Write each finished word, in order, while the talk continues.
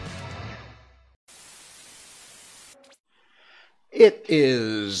It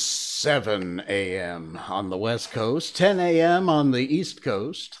is 7 a.m. on the West Coast, 10 a.m. on the East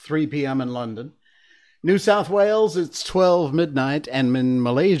Coast, 3 p.m. in London. New South Wales, it's 12 midnight, and in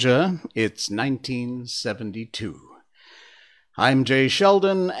Malaysia, it's 1972. I'm Jay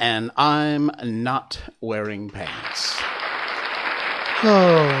Sheldon, and I'm not wearing pants.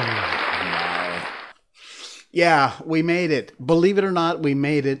 Oh, my. Yeah, we made it. Believe it or not, we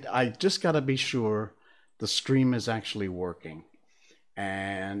made it. I just got to be sure the stream is actually working.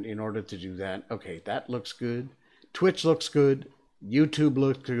 And in order to do that, okay, that looks good. Twitch looks good. YouTube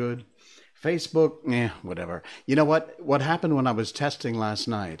looks good. Facebook, whatever. You know what? What happened when I was testing last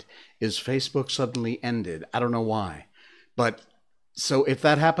night is Facebook suddenly ended. I don't know why. But so if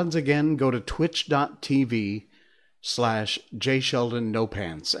that happens again, go to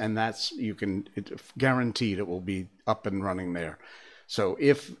twitch.tv/JSheldonNoPants. And that's, guaranteed it will be up and running there. So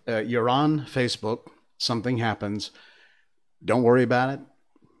if you're on Facebook, something happens, don't worry about it.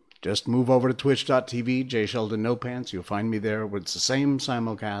 Just move over to twitch.tv, JSheldonNoPants. You'll find me there. It's the same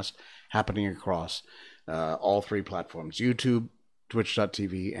simulcast happening across all three platforms, YouTube,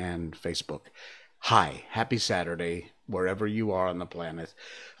 twitch.tv, and Facebook. Hi, happy Saturday, wherever you are on the planet.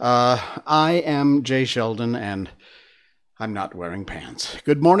 I am Jay Sheldon, and I'm not wearing pants.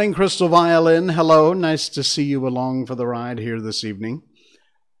 Good morning, Crystal Violin. Hello, nice to see you along for the ride here this evening.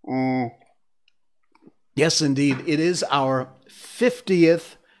 Yes, indeed. It is our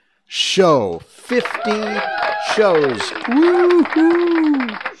 50th show. 50 shows. Woo-hoo!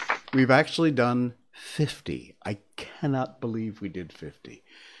 We've actually done 50. I cannot believe we did 50.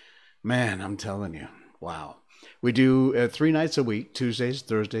 Man, I'm telling you. Wow. We do 3 nights a week, Tuesdays,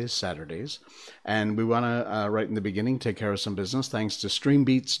 Thursdays, Saturdays. And we want to, right in the beginning, take care of some business, thanks to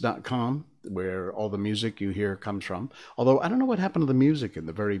streambeats.com, where all the music you hear comes from. Although, I don't know what happened to the music in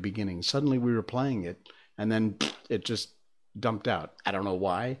the very beginning. Suddenly we were playing it, and then it just dumped out. I don't know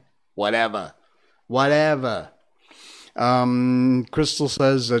why. Whatever. Crystal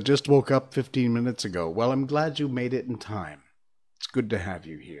says, just woke up 15 minutes ago. Well, I'm glad you made it in time. It's good to have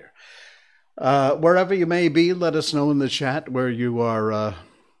you here. Wherever you may be, let us know in the chat where you are.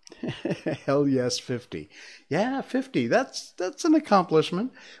 Hell yes, 50. Yeah, 50. That's an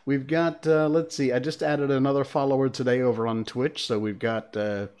accomplishment. We've got, let's see, I just added another follower today over on Twitch, so we've got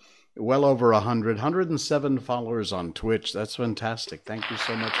well over 107 followers on Twitch. That's fantastic. Thank you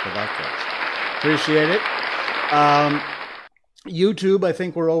so much for that, guys. Appreciate it. YouTube, I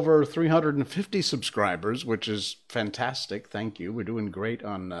think we're over 350 subscribers, which is fantastic. Thank you. We're doing great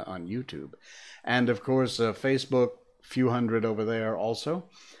on YouTube. And, of course, Facebook, few hundred over there also.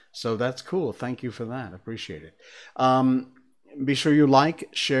 So that's cool. Thank you for that. Appreciate it. Be sure you like,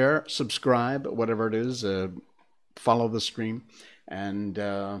 share, subscribe, whatever it is. Follow the stream. And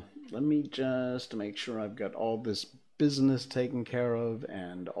let me just make sure I've got all this business taken care of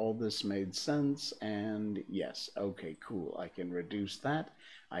and all this made sense. And yes, okay, cool. I can reduce that.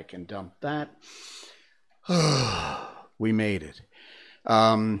 I can dump that. We made it.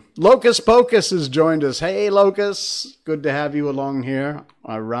 Locus Pocus has joined us. Hey, Locus. Good to have you along here.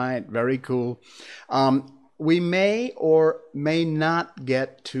 All right. Very cool. We may or may not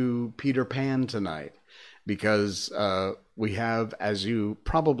get to Peter Pan tonight because we have, as you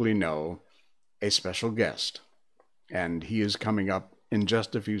probably know, a special guest, and he is coming up in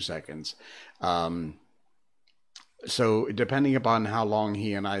just a few seconds. So depending upon how long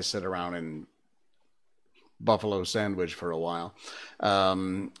he and I sit around and buffalo sandwich for a while,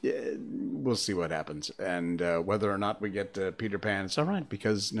 we'll see what happens. And whether or not we get to Peter Pan, it's all right,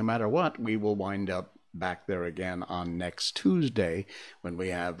 because no matter what, we will wind up back there again on next Tuesday when we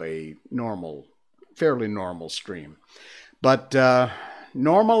have a fairly normal stream. But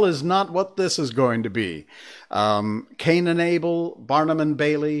normal is not what this is going to be. Cain and Abel, Barnum and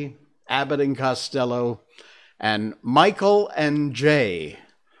Bailey, Abbott and Costello, and Michael and Jay.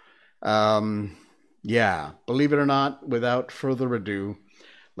 Yeah, believe it or not, without further ado,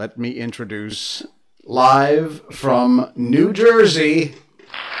 let me introduce, live from New Jersey,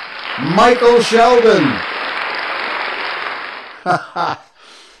 Michael Sheldon.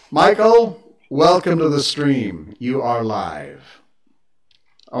 Michael, welcome to the stream. You are live.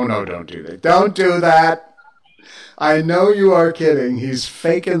 Oh, no, don't do that. Don't do that. I know you are kidding. He's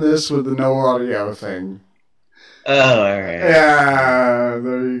faking this with the no audio thing. Oh, all right. Yeah,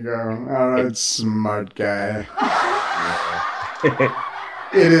 there you go. All right, smart guy.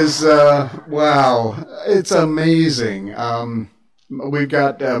 It is, wow, it's amazing. We've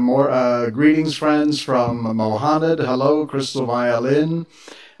got more greetings, friends, from Mohammed. Hello, Crystal Violin.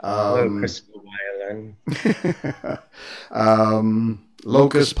 Hello, Crystal Violin.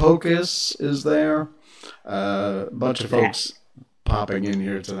 Locus Pocus is there. A bunch of folks popping in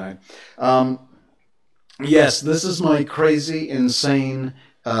here tonight. Yes, this is my crazy, insane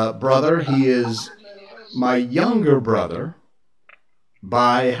brother. He is my younger brother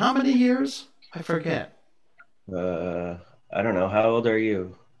by how many years? I forget. I don't know. How old are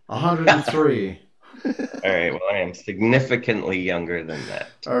you? 103. All right. Well, I am significantly younger than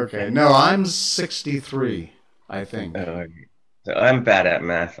that. Okay. No, I'm 63, I think. So I'm bad at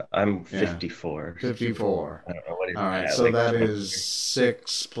math. I'm 54. 54. I don't know what is All right. that, So like that is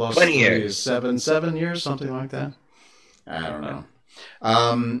 6 plus 20 3 years. is 7. 7 years, something like that. I don't know.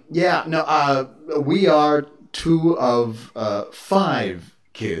 Yeah. No. We are 2 of 5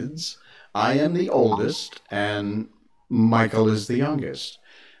 kids. I am the oldest, and Michael is the youngest.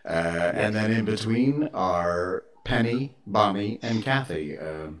 And then in between are Penny, Bonnie, and Kathy.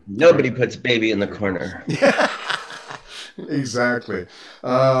 Nobody puts baby in the corner. Exactly.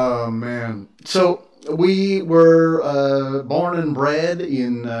 Oh, man. So we were born and bred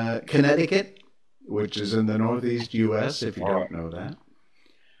in Connecticut, which is in the Northeast U.S., if you don't know that.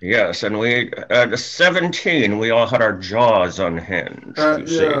 Yes, and we, at 17, we all had our jaws unhinged, you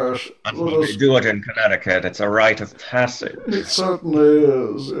see. Yes. We do it in Connecticut. It's a rite of passage. It certainly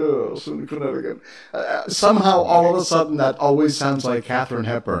is, yes, in Connecticut. Somehow, all of a sudden, that always sounds like Katharine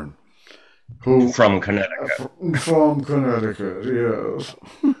Hepburn. Who, from Connecticut. From Connecticut, yes.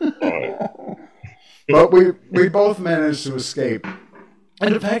 But we both managed to escape.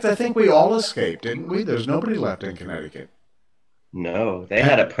 And in fact, I think we all escaped, didn't we? There's nobody left in Connecticut. No, they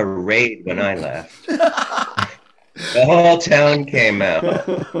had a parade when I left. The whole town came out.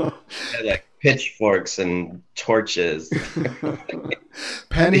 They had like pitchforks and torches.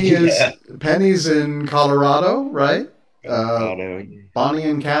 Penny's in Colorado, right? Colorado. Bonnie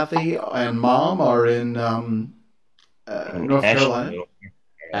and Kathy and Mom are in North Carolina.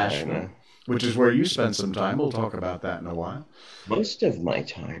 Asheville, which is where you spent some time. We'll talk about that in a while. Most of my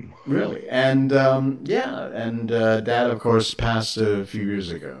time. Really? And Dad, of course, passed a few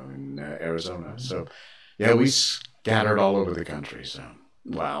years ago in Arizona. So, yeah, we scattered all over the country. So,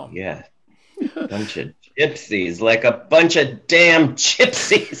 wow. Yeah. Bunch of gypsies, like a bunch of damn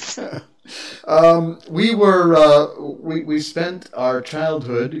gypsies. We spent our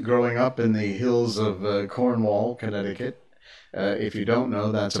childhood growing up in the hills of Cornwall, Connecticut. If you don't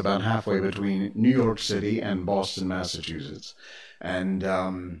know, that's about halfway between New York City and Boston, Massachusetts. And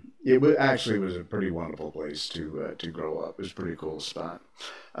it actually was a pretty wonderful place to grow up. It was a pretty cool spot.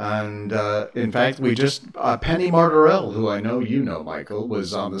 And in fact, we just Penny Martorell, who I know you know, Michael,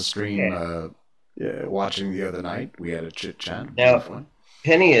 was on the stream watching the other night. We had a chit chat. Now,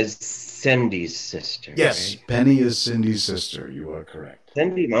 Penny is Cindy's sister. Yes, right? Penny is Cindy's sister. You are correct.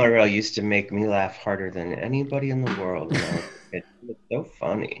 Cindy Martorell used to make me laugh harder than anybody in the world. It was so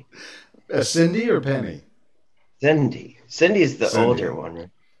funny. Cindy or Penny? Cindy. Cindy's the older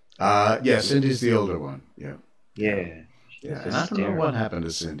one. Yeah, Cindy's the older one. Yeah. Yeah. Yeah. And I don't know what happened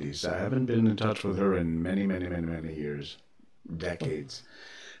to Cindy. I haven't been in touch with her in many, many, many, many years, decades.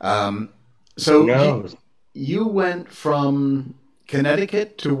 So you went from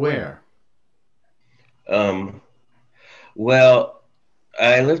Connecticut to where? Well,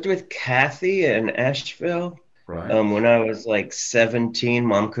 I lived with Kathy in Asheville. Right. When I was like 17,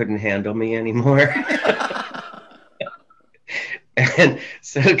 Mom couldn't handle me anymore. And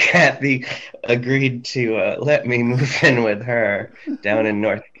so Kathy agreed to let me move in with her down in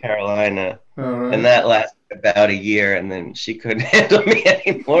North Carolina. Right. And that lasted about a year, and then she couldn't handle me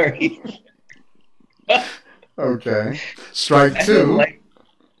anymore either. Okay. Strike two.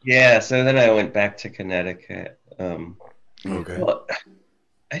 Yeah, so then I went back to Connecticut. Okay. Well,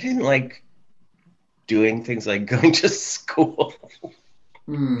 I didn't like doing things like going to school.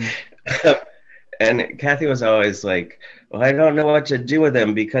 And Kathy was always like, well, I don't know what to do with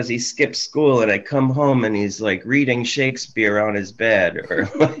him because he skipped school and I come home and he's like reading Shakespeare on his bed. Or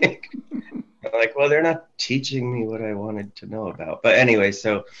like, I'm like, well, they're not teaching me what I wanted to know about. But anyway,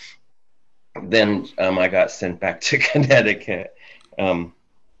 so then I got sent back to Connecticut and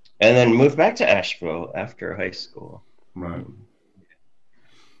then moved back to Asheville after high school. Right.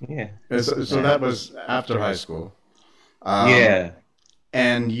 Yeah. So that was after high school. Yeah.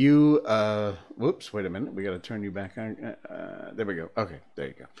 And you, whoops, wait a minute. We got to turn you back on. There we go. Okay, there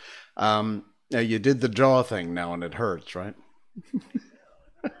you go. Now you did the jaw thing now and it hurts, right?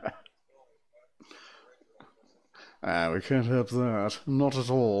 We can't help that. Not at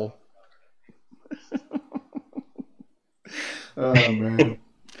all. Oh, man.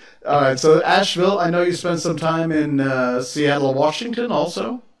 All right, so Asheville, I know you spent some time in Seattle, Washington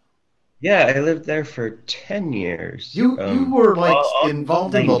also? Yeah, I lived there for 10 years. You were like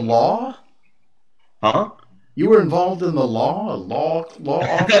involved in the law? Huh? You were involved in the law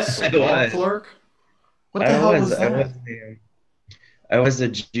office, law clerk? What the hell was that? I was a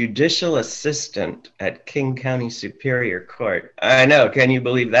judicial assistant at King County Superior Court. I know. Can you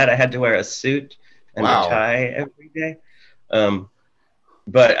believe that? I had to wear a suit and a tie every day.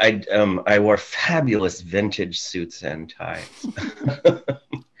 But I wore fabulous vintage suits and ties.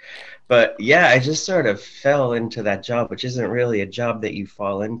 But yeah, I just sort of fell into that job, which isn't really a job that you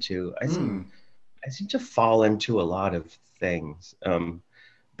fall into. I seem to fall into a lot of things.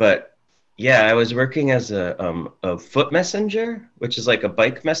 But yeah, I was working as a foot messenger, which is like a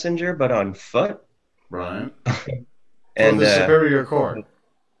bike messenger, but on foot. Right. And for the Superior Court.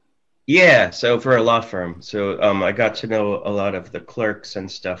 Yeah, so for a law firm. So I got to know a lot of the clerks and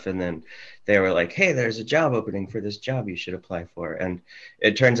stuff, and then they were like, hey, there's a job opening for this job you should apply for. And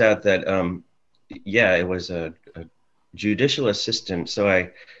it turns out that, it was a judicial assistant. So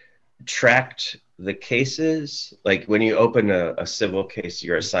I tracked the cases. Like when you open a civil case,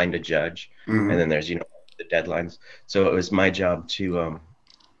 you're assigned a judge, and then there's, the deadlines. So it was my job to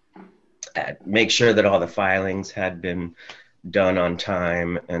make sure that all the filings had been done on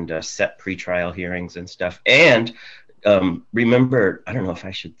time and set pretrial hearings and stuff. And remember, I don't know if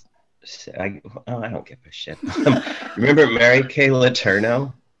I should say, I don't give a shit. Remember Mary Kay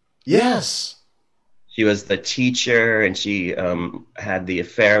Letourneau? Yes. She was the teacher, and she had the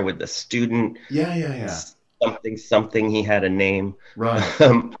affair with the student. Yeah. Something. He had a name. Right.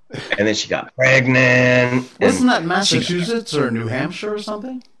 And then she got pregnant. Wasn't that Massachusetts or New Hampshire or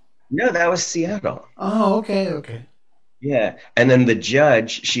something? No, that was Seattle. Oh, okay. Yeah. And then the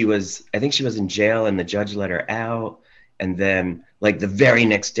judge, I think she was in jail, and the judge let her out. And then, like, the very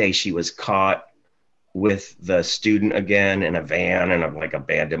next day, she was caught with the student again in a van in a like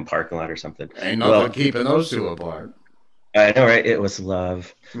abandoned parking lot or something. Ain't nothing keeping those two apart. I know, right? It was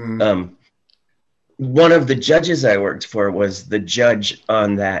love. One of the judges I worked for was the judge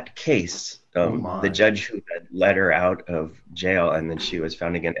on that case. The judge who had let her out of jail, and then she was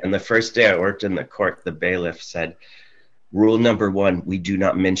found again. And the first day I worked in the court, the bailiff said, rule number 1, we do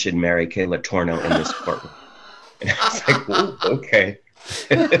not mention Mary Kay Letourneau in this courtroom. And I was like, ooh, okay.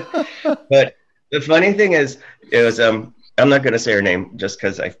 But the funny thing is, it was I'm not going to say her name just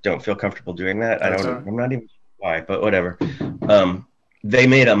because I don't feel comfortable doing that. I'm not even sure why, but whatever. They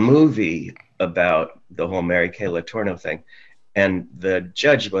made a movie about the whole Mary Kay Letourneau thing, and the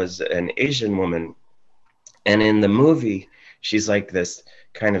judge was an Asian woman, and in the movie, she's like this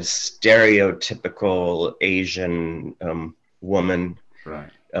kind of stereotypical Asian woman, right?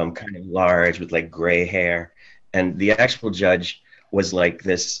 Kind of large with like gray hair, and the actual judge was like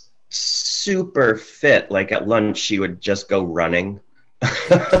this super fit. Like at lunch, she would just go running.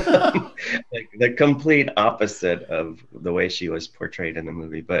 Like the complete opposite of the way she was portrayed in the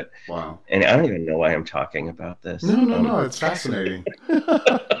movie. But wow. And I don't even know why I'm talking about this. No, it's fascinating.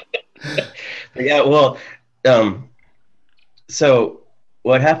 Yeah, well, so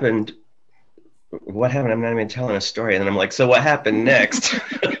what happened, I'm not even telling a story, and then I'm like, so what happened next?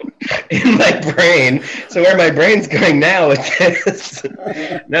 In my brain. So where my brain's going now with this.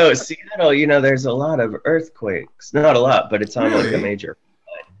 No, Seattle, there's a lot of earthquakes. Not a lot, but it's on like a major.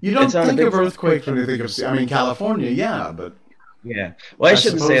 You don't think of earthquakes when you think of, California, yeah, but. Yeah. Well, I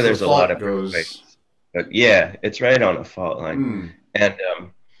shouldn't say there's a lot of earthquakes. But yeah, it's right on a fault line. And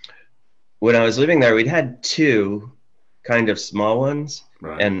when I was living there, we'd had 2 kind of small ones.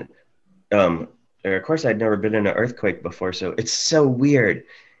 Right. And of course, I'd never been in an earthquake before, so it's so weird.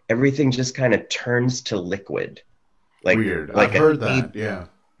 Everything just kind of turns to liquid. Like, weird. Like I've heard that, yeah.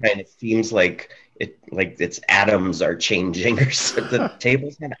 And it seems like its atoms are changing, or the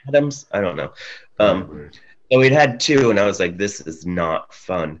tables have atoms. I don't know. So we'd had 2, and I was like, this is not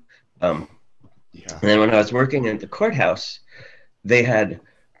fun. And then when I was working at the courthouse, they had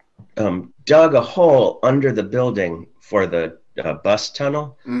dug a hole under the building for the bus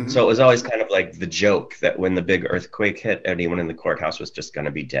tunnel. So it was always kind of like the joke that when the big earthquake hit, anyone in the courthouse was just going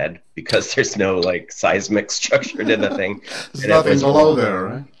to be dead because there's no like seismic structure to the thing. There's nothing below there,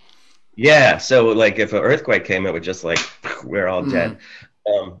 right? Yeah, so like if an earthquake came, it would just like we're all dead.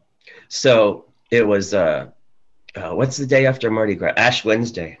 So it was what's the day after Mardi Gras? Ash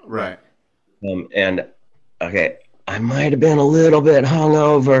Wednesday, right? And okay, I might have been a little bit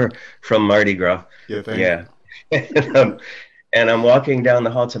hungover from Mardi Gras. You think? Yeah. And I'm walking down the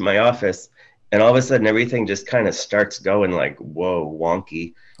hall to my office, and all of a sudden everything just kind of starts going like, whoa,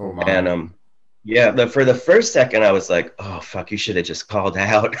 wonky. Oh my. And for the first second I was like, oh fuck, you should have just called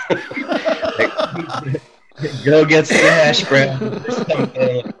out. Like, go get some hash brown or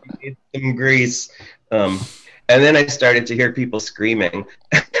something, get some grease. And then I started to hear people screaming.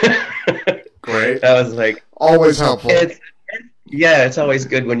 Great. I was like, Always helpful. It's always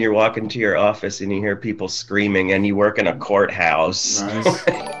good when you're walking to your office and you hear people screaming and you work in a courthouse. Nice.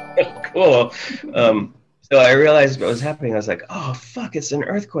 Cool. So I realized what was happening. I was like, oh, fuck, it's an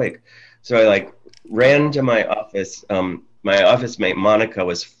earthquake. So I like ran to my office. My office mate, Monica,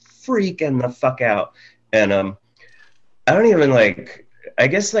 was freaking the fuck out. And I don't even like, I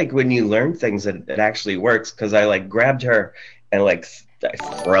guess like when you learn things it actually works, because I like grabbed her and like I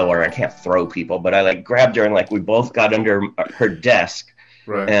throw her. I can't throw people, but I like grabbed her and like we both got under her desk.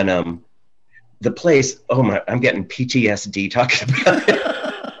 Right. And the place, oh my, I'm getting PTSD talking about it.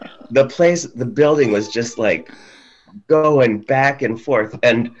 The building was just like going back and forth.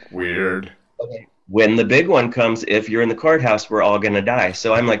 And weird. When the big one comes, if you're in the courthouse, we're all going to die.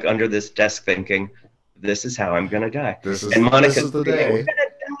 So I'm like under this desk thinking, this is how I'm going to die. And Monica's the day.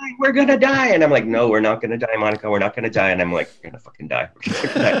 We're going to die. And I'm like, no, we're not going to die, Monica. We're not going to die. And I'm like, we're going to fucking die.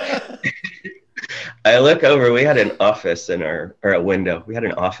 I look over. We had an office in or a window. We had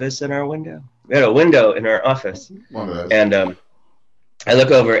an office in our window. We had a window in our office. And I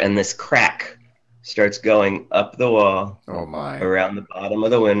look over and this crack starts going up the wall, around the bottom of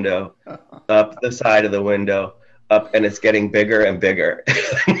the window, up the side of the window, up, and it's getting bigger and bigger.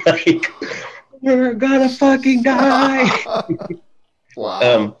 Like, we're gonna fucking die.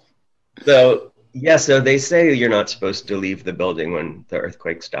 Wow. So they say you're not supposed to leave the building when the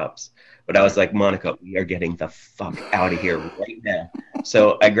earthquake stops. But I was like, Monica, we are getting the fuck out of here right now.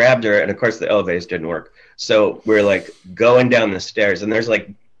 So I grabbed her, and of course the elevators didn't work. So we're like going down the stairs, and there's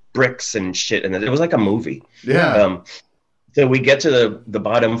like bricks and shit, and it was like a movie. Yeah. So we get to the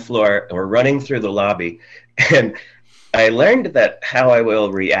bottom floor, and we're running through the lobby, and I learned that how I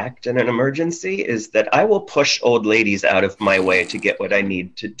will react in an emergency is that I will push old ladies out of my way to get what I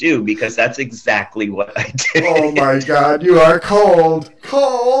need to do, because that's exactly what I did. Oh my God, you are cold.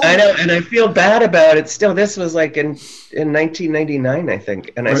 I know, and I feel bad about it still. This was like in 1999, I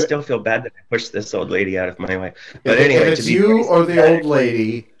think, and I still feel bad that I pushed this old lady out of my way. But anyway, if it's you or the old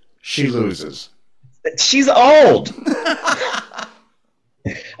lady, she loses. She's old.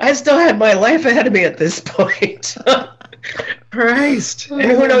 I still had my life ahead of me at this point. Christ. And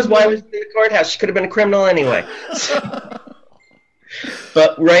who knows why I was in the courthouse. She could have been a criminal anyway.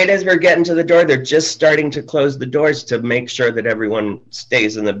 But right as we're getting to the door, they're just starting to close the doors to make sure that everyone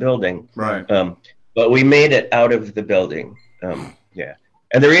stays in the building. Right. But we made it out of the building. Yeah.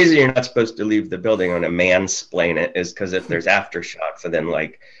 And the reason you're not supposed to leave the building on a mansplain it is because if there's aftershocks, and then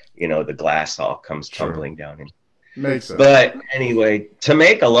like, the glass all comes tumbling down. Makes sense. But anyway, to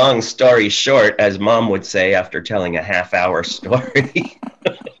make a long story short, as Mom would say after telling a half-hour story,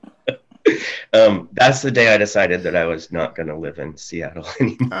 that's the day I decided that I was not going to live in Seattle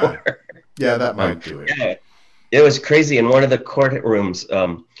anymore. Yeah, that might do it. Yeah, it was crazy. In one of the courtrooms,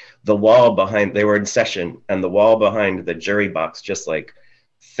 the wall behind, they were in session, and the wall behind the jury box just like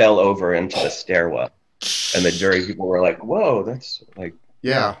fell over into the stairwell. And the jury people were like, whoa, that's like...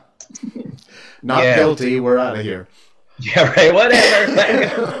 Yeah. Not guilty, we're out of here. Yeah, right,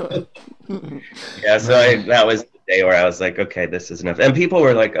 whatever. Yeah, so that was the day where I was like, okay, this is enough. And people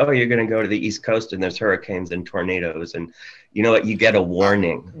were like, oh, you're going to go to the East Coast and there's hurricanes and tornadoes. And you know what? You get a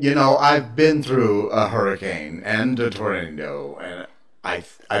warning. I've been through a hurricane and a tornado, and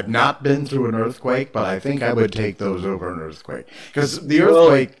I've not been through an earthquake, but I think I would take those over an earthquake. Because the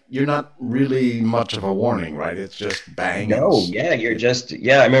earthquake, you're not really much of a warning, right? It's just bang. No, yeah,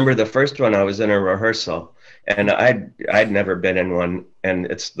 I remember the first one, I was in a rehearsal, and I'd never been in one, and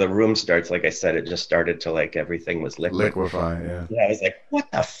the room starts, like I said, it just started to like everything was liquefy, yeah. Yeah, I was like,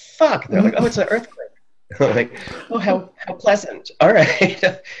 what the fuck? They're like, oh, it's an earthquake. I'm like, oh, how pleasant. All right.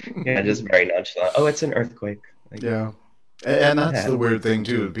 Yeah, just very nonchalant. Oh, it's an earthquake. Like, yeah. And that's the weird thing,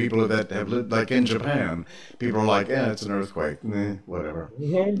 too. People that have lived, like in Japan, people are like, it's an earthquake. Whatever.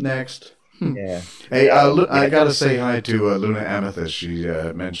 Mm-hmm. Next. Yeah. Hey, I got to say hi to Luna Amethyst. She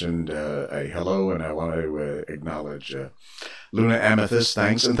mentioned a hello, and I want to acknowledge Luna Amethyst.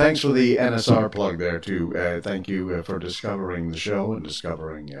 Thanks. And thanks for the NSR plug there, too. Thank you for discovering the show and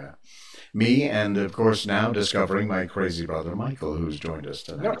discovering me, and of course now discovering my crazy brother Michael, who's joined us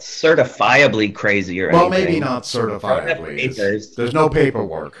tonight. Not certifiably crazy or anything. Well, maybe not certifiably. There's no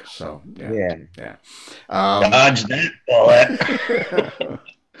paperwork, so yeah. Dodge that bullet.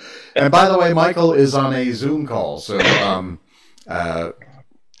 And by the way, Michael is on a Zoom call, so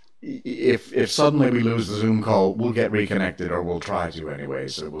if suddenly we lose the Zoom call, we'll get reconnected, or we'll try to anyway.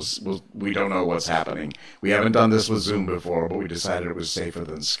 So we don't know what's happening. We haven't done this with Zoom before, but we decided it was safer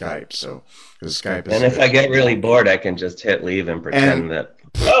than Skype. So because Skype is. And if I get really bored, I can just hit leave and pretend that.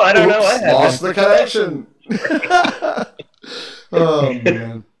 Oh, I don't know what happened. Lost the connection. Oh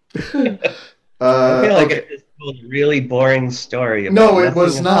man. I feel like Okay. it just told a really boring story about No, it nothing.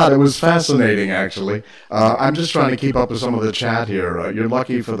 was not. It was fascinating, actually. I'm just trying to keep up with some of the chat here. You're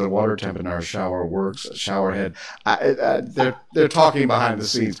lucky for the water temp in our shower works, shower head. They're talking behind the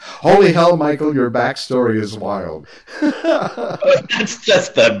scenes. Holy hell, Michael, your backstory is wild. That's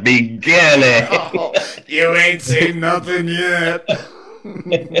just the beginning. Oh, you ain't seen nothing yet.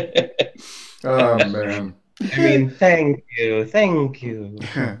 Oh, man. I mean, thank you, thank you.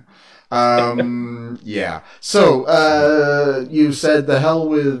 Yeah. So, you said the hell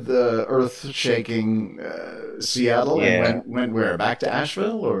with earth-shaking Seattle, and Yeah. went where? Back to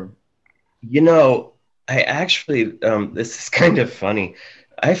Asheville, or? You know, I actually, this is kind of funny.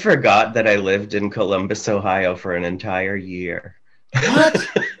 I forgot that I lived in Columbus, Ohio for an entire year. What?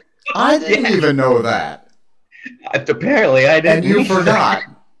 I didn't Yeah. even know that. Apparently, I And didn't. you either. forgot.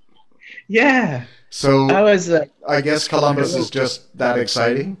 Yeah, I So, was. I guess Columbus is just that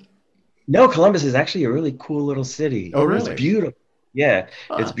exciting? No, Columbus is actually a really cool little city. Oh, It's really? beautiful. Yeah,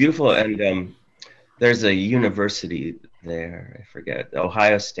 it's Huh. beautiful, and there's a university there. I forget,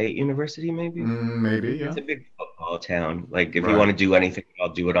 Ohio State University, maybe. Maybe, yeah. It's a big football town. Like, if you Right. want to do anything, I'll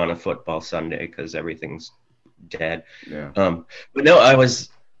do it on a football Sunday because everything's dead. Yeah. But no, I was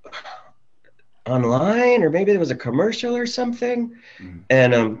online, or maybe there was a commercial or something, Mm.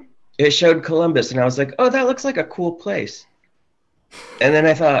 and it showed Columbus, and I was like, oh, that looks like a cool place. And then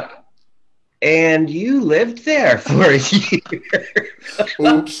I thought, and you lived there for a year.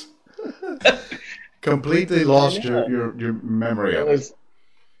 Oops. Completely lost I know. your memory It of it. was,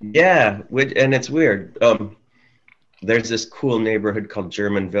 yeah, and it's weird. There's this cool neighborhood called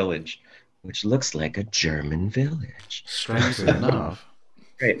German Village, which looks like a German village. Strangely enough.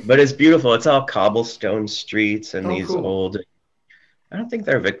 Great, but it's beautiful. It's all cobblestone streets and Oh, these cool. old. I don't think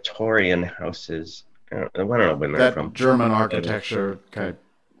they're Victorian houses. I don't know when they're That from. German architecture kind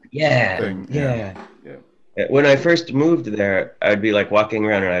Yeah, thing. yeah. Yeah. When I first moved there, I'd be like walking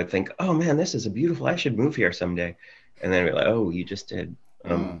around and I'd think, "Oh man, this is a beautiful. I should move here someday." And then I'd be like, "Oh, you just did."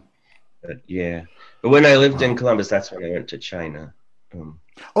 But yeah. But when I lived in Columbus, that's when I went to China.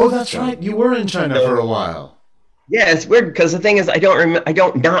 Oh, that's right. You were in China for a while. Yeah, it's weird because the thing is, I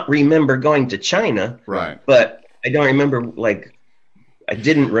don't not remember going to China, Right. but I don't remember I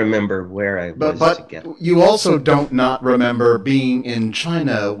didn't remember where I was But to get. you also don't not remember being in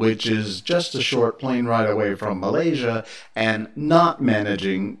China, which is just a short plane ride away from Malaysia, and not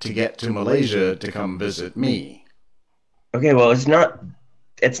managing to get to Malaysia to come visit me. Okay, well, it's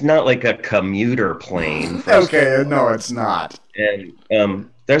not like a commuter plane. first of Okay, no, it's not. And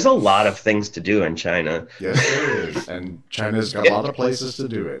there's a lot of things to do in China. Yes, there is. And China's got a lot of places to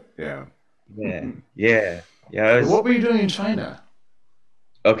do it. Yeah. Yeah. I was, What were you doing in China?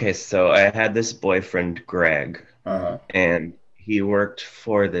 okay, so I had this boyfriend, Greg, Uh-huh. and he worked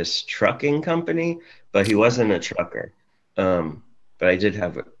for this trucking company, but he wasn't a trucker. But I did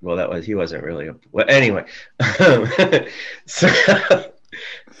have, he wasn't really well, anyway. So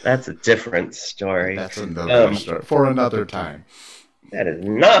that's a different story. That's another story for another time. That is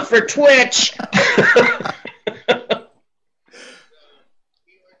not for Twitch.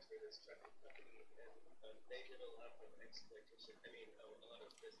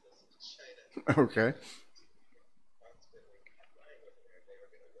 Okay.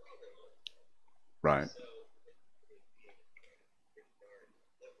 Right.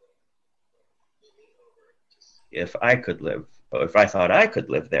 If I thought I could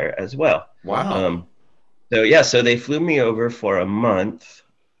live there as well. Wow. So they flew me over for a month,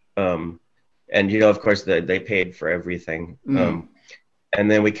 and of course they paid for everything. And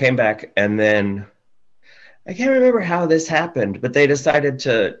then we came back, and then I can't remember how this happened, but they decided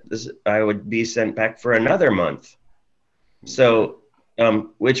I would be sent back for another month. So,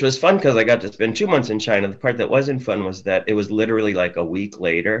 which was fun because I got to spend 2 months in China. The part that wasn't fun was that it was literally like a week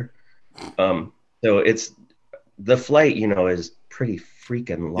later. So the flight, is pretty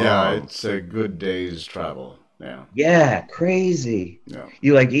freaking long. Yeah, it's a good day's travel. Yeah. Yeah, crazy. Yeah.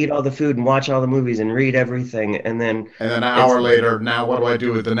 You eat all the food and watch all the movies and read everything, and then an hour later, now what do I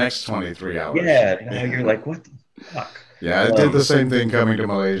do with the next 23 hours? yeah, now you're like, what the fuck? Yeah, I did the same thing coming to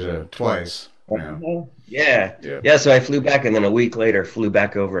Malaysia twice. Yeah. Yeah. So I flew back, and then a week later flew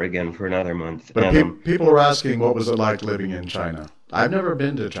back over again for another month. But And, people were asking what was it like living in China. I've never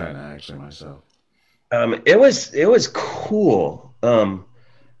been to China actually myself. it was cool.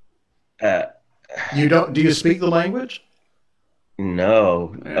 Do you speak the language?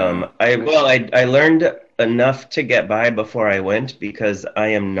 No. Yeah. I learned enough to get by before I went because I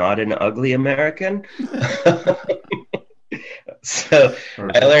am not an ugly American. So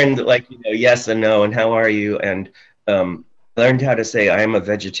I learned yes and no and how are you, and learned how to say I am a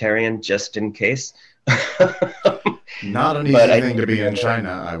vegetarian just in case. Not an easy But thing to be in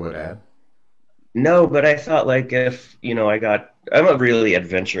China, I would add. no, but I thought like if I'm a really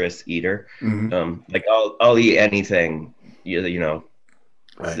adventurous eater. Hmm. Like I'll eat anything.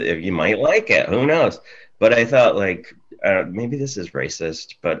 Right. You might like it. Who knows? But I thought like maybe this is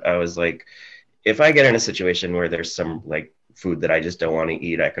racist, but I was like, if I get in a situation where there's some like food that I just don't want to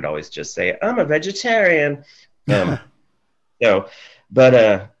eat, I could always just say I'm a vegetarian. Um, so,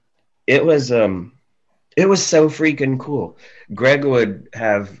 but it was it was so freaking cool. Greg would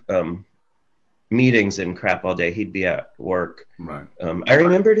have meetings and crap all day. He'd be at work. Right. I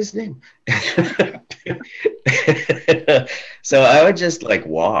remembered his name. So I would just like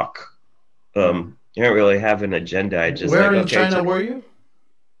walk. You don't really have an agenda. I just Where like, in okay, China were you?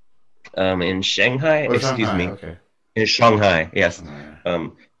 in Shanghai, Oh, excuse Shanghai, me. okay. In Shanghai, yes.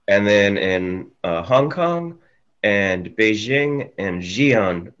 Oh, And then in Hong Kong and Beijing and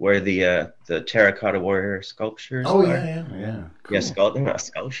Xi'an, where the terracotta warrior sculptures oh are. yeah. Cool. Yeah, they're not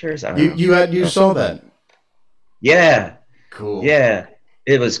sculptures. I don't know. You saw that? Yeah, Cool. yeah.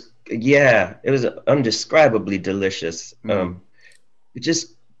 It was undescribably delicious. It's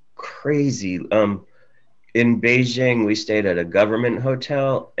just crazy. In Beijing, we stayed at a government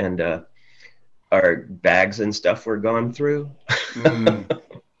hotel, and our bags and stuff were gone through.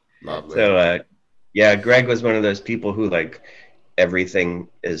 Lovely. So, yeah, Greg was one of those people who like everything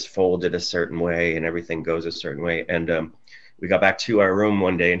is folded a certain way and everything goes a certain way. And we got back to our room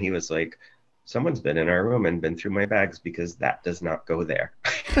one day, and he was like, "Someone's been in our room and been through my bags because that does not go there."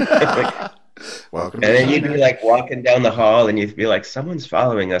 Like, Welcome. and then you'd be like walking down the hall, and you'd be like, "Someone's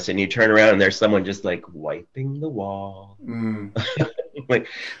following us," and you turn around, and there's someone just like wiping the wall. Like,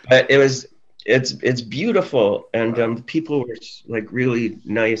 but it's beautiful, and people were like really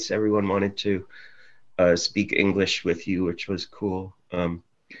nice. Everyone wanted to speak English with you, which was cool.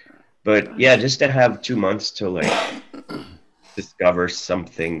 But yeah, just to have 2 months to like discover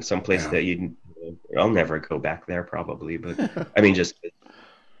someplace that I'll never go back there probably, but I mean,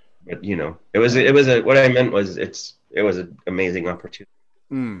 but it was what I meant was it was an amazing opportunity.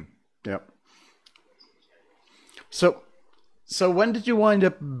 Yep. So when did you wind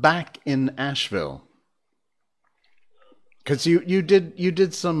up back in Asheville? Because you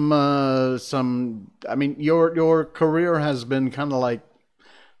did some I mean your career has been kind of like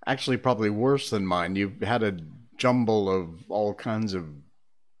actually probably worse than mine. You've had a jumble of all kinds of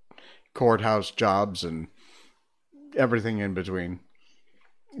courthouse jobs and everything in between.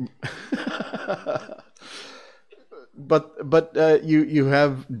 But you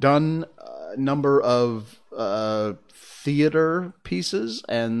have done a number of theater pieces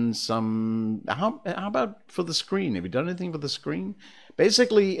and some. How about for the screen? Have you done anything for the screen?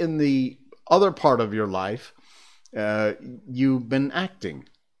 Basically, in the other part of your life, you've been acting.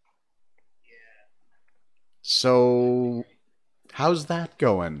 So, how's that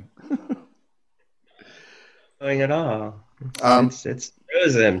going? Going at all. It's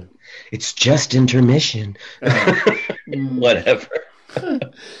frozen. It's just intermission. Whatever.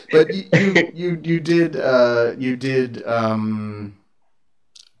 But you did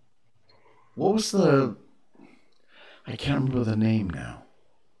what was the I can't remember the name now.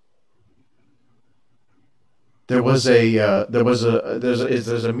 There's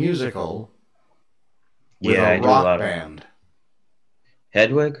a musical with Yeah, I a do a rock lot of band.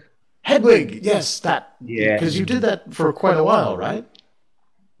 Hedwig? Hedwig, yes, that. Yeah. Because you did that for quite a while, right?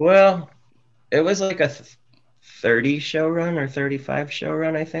 Well, it was like a 30 show run or 35 show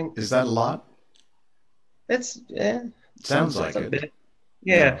run, I think. Is that a lot? Sounds like a it. bit.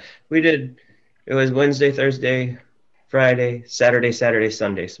 Yeah, we did. It was Wednesday, Thursday, Friday, Saturday,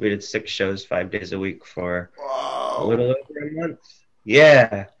 Sunday. So we did 6 shows 5 days a week for a little over a month.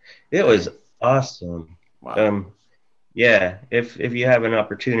 Yeah, it was awesome. Wow. Yeah, if you have an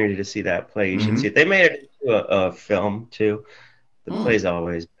opportunity to see that play, you should see it. They made it into a film too. The play's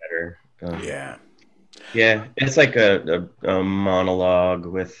always better. Yeah. Yeah, it's like a monologue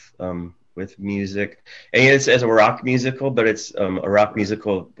with music, and it's as a rock musical, but it's a rock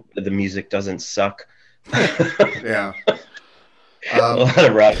musical. The music doesn't suck. Yeah. A lot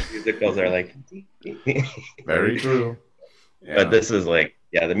of rock musicals are like very true. Yeah. But this is like,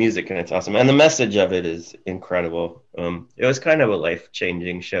 yeah, the music and it's awesome, and the message of it is incredible. It was kind of a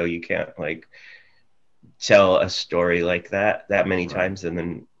life-changing show. You can't like tell a story like that many times and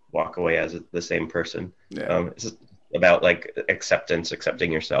then walk away as the same person. Yeah. It's about like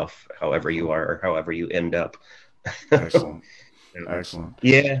accepting yourself, however you are or however you end up. Excellent. Excellent.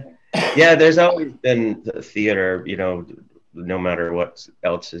 Yeah. There's always been the theater, no matter what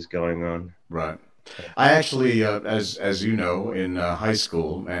else is going on. Right. I actually, as you know, in high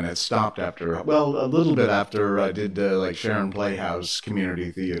school, and it stopped after, well, a little bit after I did like Sharon Playhouse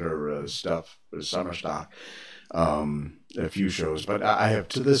community theater stuff, summer stock, a few shows. But I have,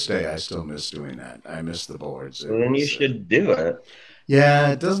 to this day, I still miss doing that. I miss the boards. Well, then you should do it. Yeah,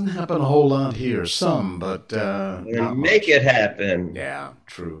 it doesn't happen a whole lot here. Some, but not make much. it happen. Yeah,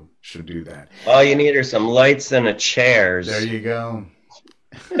 true. Should do that. All you need are some lights and a chairs. There you go.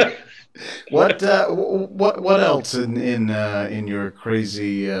 What else in your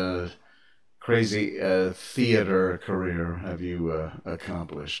crazy theater career have you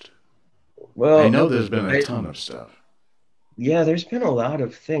accomplished? Well, I know there's been a ton of stuff. Yeah, there's been a lot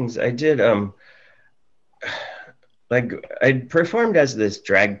of things. I did like I performed as this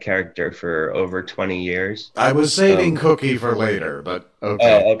drag character for over 20 years. I was saving Cookie for later, but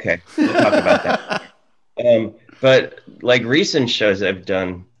okay. Oh, okay. We'll talk about that. But like recent shows I've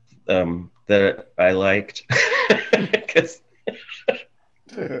done that I liked, 'cause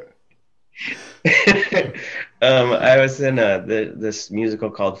I was in this musical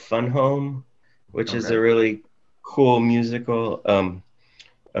called Fun Home, which is a really cool musical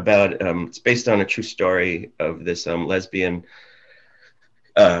about it's based on a true story of this lesbian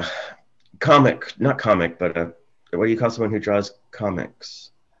comic, not comic, but what do you call someone who draws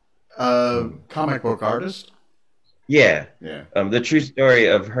comics? Comic book artist? Yeah. Yeah. The true story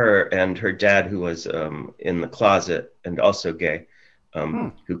of her and her dad, who was in the closet and also gay,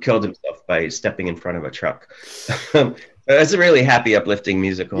 who killed himself by stepping in front of a truck. It's a really happy, uplifting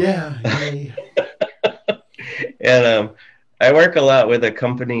musical. Yeah. Yay. And I work a lot with a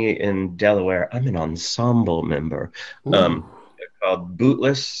company in Delaware. I'm an ensemble member called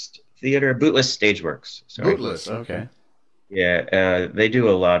Bootless Theater, Bootless Stageworks. Sorry. Bootless, okay. Yeah, they do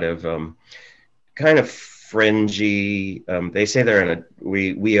a lot of kind of fringy. They say they're in a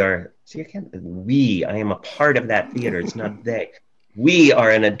we are. See, I am a part of that theater. It's not they. We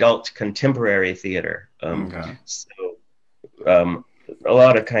are an adult contemporary theater. So a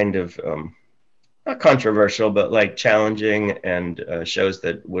lot of kind of not controversial, but like challenging and shows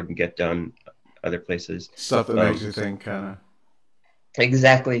that wouldn't get done other places. Stuff that makes you think, kind of.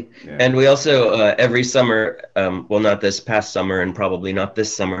 Exactly. Yeah. And we also every summer, well, not this past summer and probably not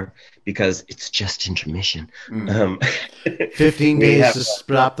this summer because it's just intermission. 15 days to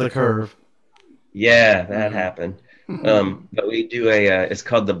stop the curve. Yeah, that happened. But we do it's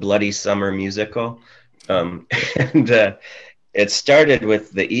called the Bloody Summer Musical. And it started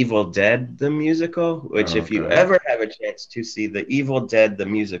with The Evil Dead, the musical, which if you ever have a chance to see The Evil Dead, the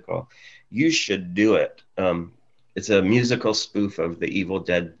musical, you should do it. It's a musical spoof of the Evil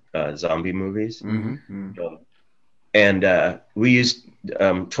Dead zombie movies. And we used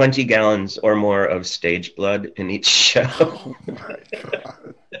 20 gallons or more of stage blood in each show. Oh, my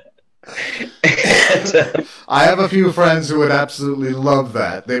God. And, I have a few friends who would absolutely love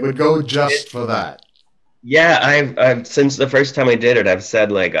that. They would go just for that. Yeah, I've since the first time I did it, I've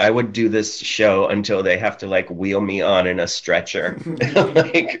said like I would do this show until they have to like wheel me on in a stretcher.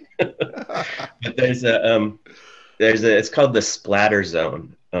 Like, but there's it's called the Splatter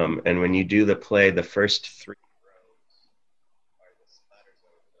Zone, and when you do the play, the first 3 rows are the Splatter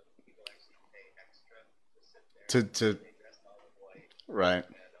Zone. People actually pay extra to sit there. Right.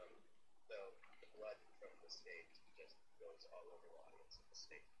 And so the blood from the stage just goes all over the audience of the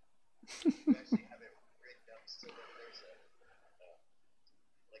stage. You actually have it rigged up so that there's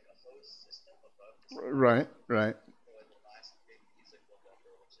like a hose system above the stage. Right. So in the last big musical number,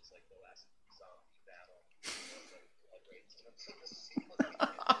 which is like the last zombie battle, blood rains from the ceiling.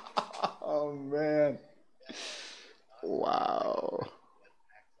 Oh man! Wow.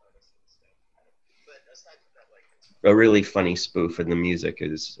 A really funny spoof, and the music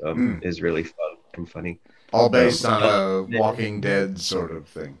is really fun and funny. All based on a Walking Dead sort of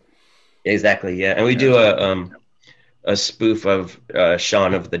thing. Exactly, yeah. And we do a spoof of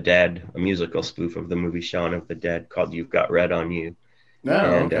Shaun of the Dead, a musical spoof of the movie Shaun of the Dead called "You've Got Red on You." No,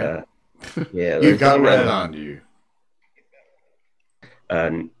 and, okay. Yeah, You've Got Red on You.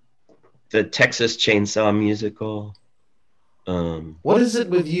 The Texas Chainsaw Musical. What is it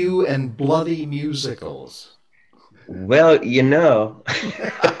with you and bloody musicals? Well, you know,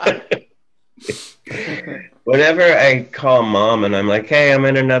 whenever I call Mom and I'm like, hey, I'm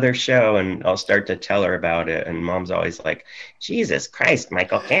in another show, and I'll start to tell her about it, and Mom's always like, Jesus Christ,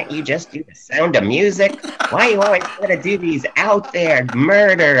 Michael, can't you just do the Sound of Music? Why you always gotta do these out there,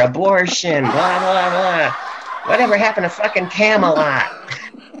 murder, abortion, blah, blah, blah. Whatever happened to fucking Camelot?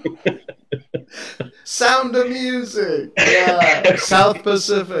 Sound of Music. Yeah. South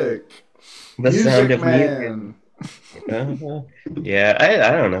Pacific. The Music Sound of Man. Uh-huh. Yeah,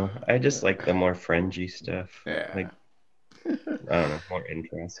 I don't know. I just like the more fringy stuff. Yeah. Like, I don't know, more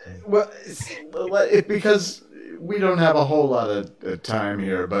interesting. Well, because we don't have a whole lot of time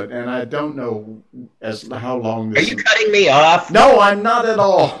here, and I don't know as how long Are this. you cutting me off? No, I'm not at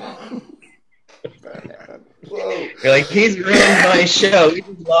all. Whoa. You're like, he's ruined my show. We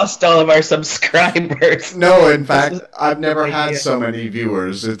just lost all of our subscribers. No, in fact, I've never had so many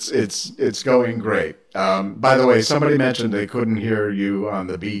viewers. It's going great. By the way, somebody mentioned they couldn't hear you on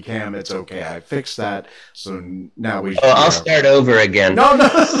the B cam. It's okay. I fixed that. So now we. Oh, I'll start over again. No.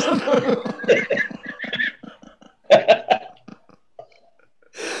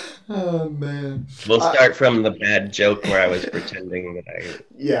 Oh man. We'll start from the bad joke where I was pretending that I.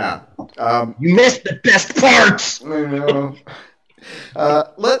 Yeah. You missed the best parts. I know.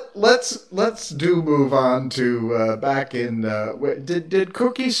 Let's do move on to back in. Did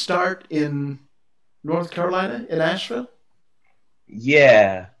Cookie start in North Carolina, in Asheville?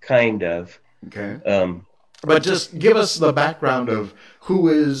 Yeah, kind of. Okay. But just give us the background of who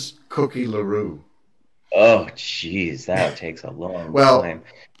is Cookie LaRue. Oh, jeez, that takes a long time.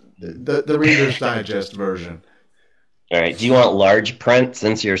 The Reader's Digest version. All right. Do you want large print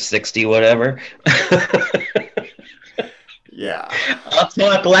since you're 60 whatever? Yeah. I'll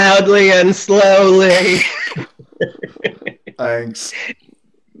talk loudly and slowly. Thanks.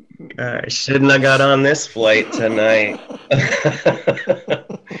 I shouldn't have got on this flight tonight.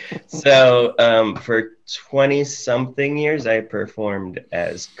 So, for 20-something years, I performed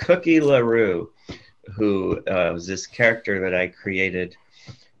as Cookie LaRue, who was this character that I created.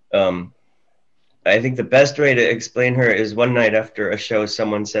 I think the best way to explain her is one night after a show,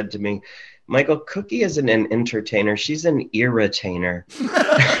 someone said to me, Michael, Cookie isn't an entertainer, she's an irritainer.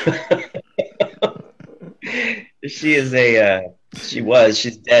 She's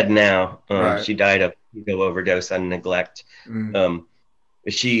dead now. Right. She died of ego overdose on neglect.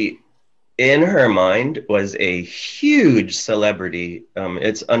 She, in her mind, was a huge celebrity.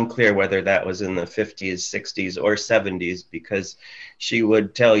 It's unclear whether that was in the 50s, 60s, or 70s, because she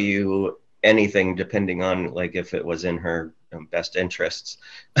would tell you anything depending on like if it was in her best interests.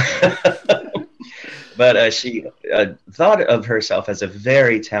 But she thought of herself as a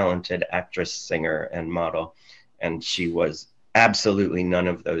very talented actress, singer, and model, and she was absolutely none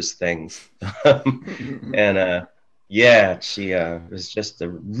of those things. And yeah, she was just a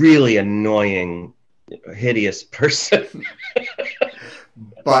really annoying, hideous person.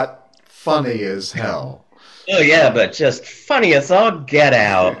 But funny as hell. Oh yeah, but just funny as all get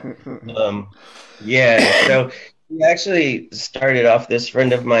out. Yeah, so we actually started off, this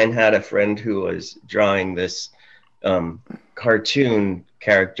friend of mine had a friend who was drawing this cartoon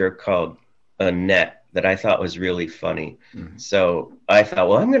character called Annette that I thought was really funny. Mm-hmm. So I thought,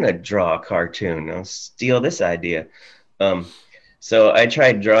 well, I'm going to draw a cartoon. I'll steal this idea. So I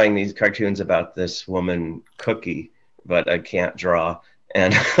tried drawing these cartoons about this woman, Cookie, but I can't draw.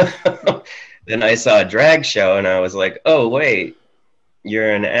 And then I saw a drag show and I was like, oh, wait,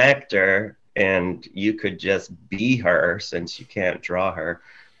 you're an actor and you could just be her since you can't draw her.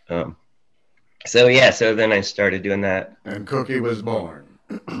 So then I started doing that. And Cookie was born.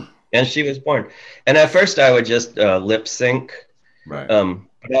 And she was born. And at first I would just lip sync. Right.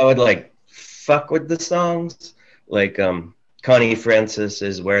 But I would like fuck with the songs. Like Connie Francis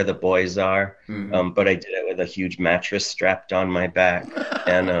is Where the Boys Are. Mm-hmm. But I did it with a huge mattress strapped on my back.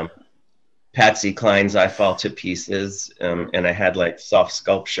 And Patsy Cline's I Fall to Pieces. And I had like soft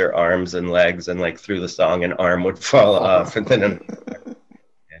sculpture arms and legs, and like through the song an arm would fall off. And then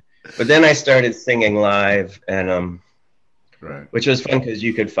but then I started singing live, and right. Which was fun because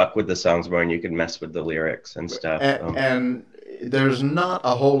you could fuck with the songs more and you could mess with the lyrics and stuff. And there's not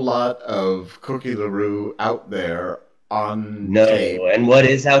a whole lot of Cookie LaRue out there on tape. And what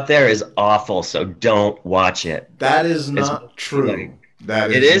is out there is awful, so don't watch it. That is not true.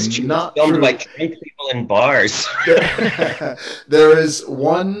 It is not filmed by drunk people in bars. There is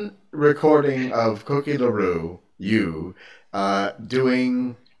one recording of Cookie LaRue,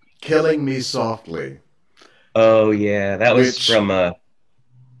 doing Killing Me Softly. Oh yeah, that was from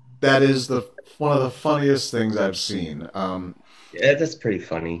that is one of the funniest things I've seen. Yeah, that's pretty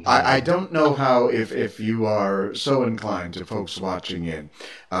funny. I don't know how, if you are so inclined to folks watching in.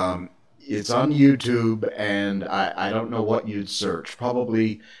 It's on YouTube, and I don't know what you'd search.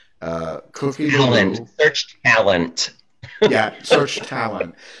 Probably Cookie LaRue. Search talent. Yeah, search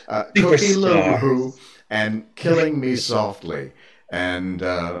talent. Cookie LaRue and Killing Me Softly. And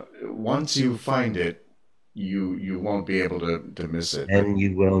once you find it, you won't be able to miss it. And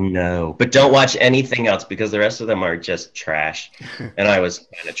you will know. But don't watch anything else because the rest of them are just trash. And I was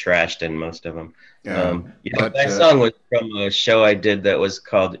kind of trashed in most of them. That song was from a show I did that was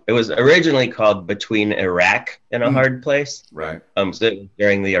called. It was originally called "Between Iraq and a Hard Place." Right. So it was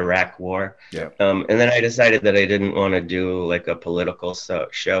during the Iraq War. Yeah. And then I decided that I didn't want to do like a political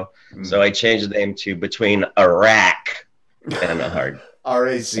show, so I changed the name to "Between Iraq and a Hard."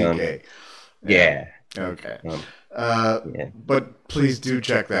 RACK. Yeah. Okay. But please do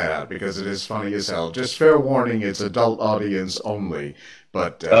check that out because it is funny as hell. Just fair warning, it's adult audience only.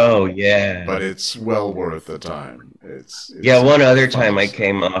 But but it's well worth the time. It's one other time I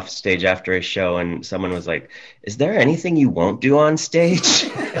came off stage after a show and someone was like, "Is there anything you won't do on stage?"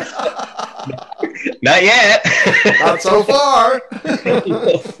 Not yet. Not so far.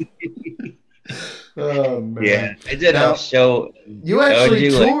 Oh man. Yeah, I did a show. You actually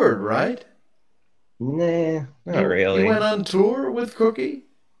toured, right? Nah, not really. You went on tour with Cookie?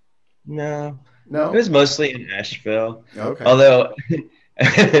 No. It was mostly in Nashville. Okay. Although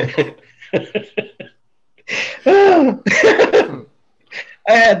I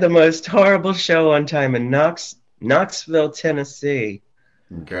had the most horrible show one time in Knoxville, Tennessee.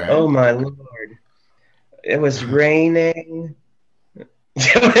 Okay. Oh my Lord. It was raining.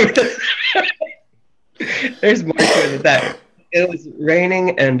 There's more to it than that. It was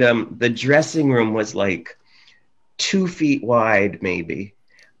raining and the dressing room was like 2 feet wide maybe.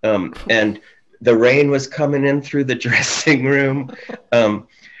 And the rain was coming in through the dressing room.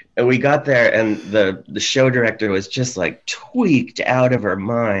 And we got there and the show director was just like tweaked out of her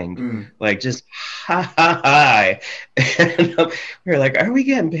mind. Like just hi. And we were like, are we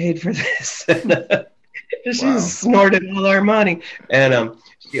getting paid for this? And, she snorted all our money. And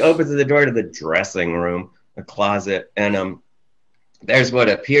she opens the door to the dressing room, a closet, and there's what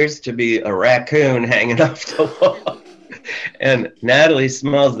appears to be a raccoon hanging off the wall. And Natalie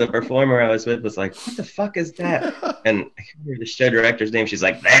Smalls, the performer I was with, was like, "What the fuck is that?" And I can't remember the show director's name. She's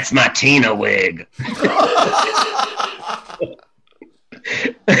like, "That's my Tina wig."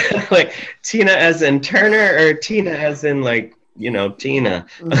 Like Tina as in Turner or Tina as in like, Tina.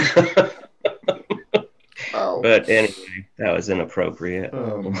 Oh. But anyway, that was inappropriate.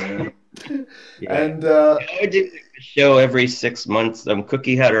 Oh man. Yeah. And I do a show every 6 months.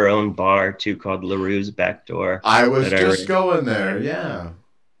 Cookie had her own bar too called LaRue's Backdoor. I was just going there. Yeah.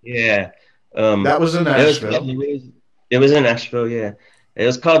 Yeah. That was in Nashville. It was in Nashville. Yeah. It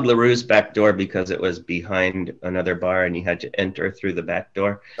was called LaRue's Backdoor because it was behind another bar and you had to enter through the back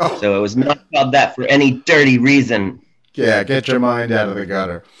door. Oh. So it was not called that for any dirty reason. Yeah, get your mind out of the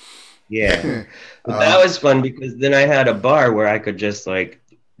gutter. Yeah. But that was fun because then I had a bar where I could just like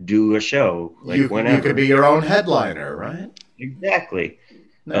do a show whenever. You could be your own headliner, right? Exactly.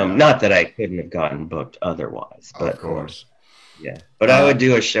 No. Not that I couldn't have gotten booked otherwise, but of course. Yeah. But I would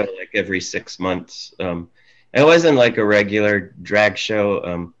do a show like every 6 months. It wasn't like a regular drag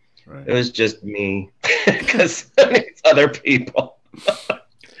show. Right. It was just me because it's other people.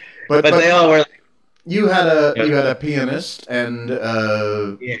 but they all were. Like, you had a pianist and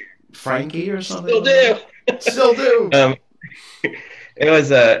Frankie or something. Still do. It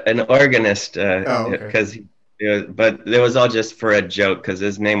was an organist because but it was all just for a joke because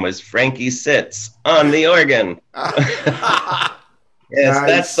his name was Frankie Sits on the organ. Yes, nice.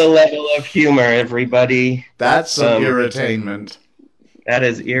 That's the level of humor, everybody. That's some irritainment. That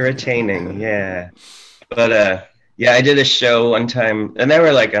is irritating, yeah. But I did a show one time, and they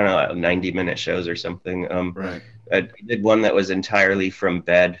were like, I don't know, 90-minute shows or something. Right. I did one that was entirely from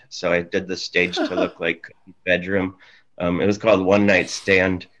bed, so I did the stage to look like a bedroom. It was called One Night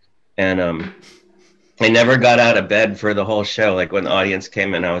Stand, and I never got out of bed for the whole show. Like when the audience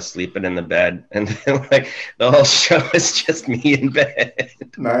came in, I was sleeping in the bed, and then like the whole show was just me in bed.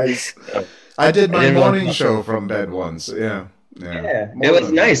 Nice. I did my morning show from bed once. Yeah. It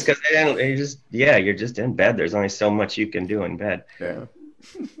was nice because you're just in bed. There's only so much you can do in bed. Yeah.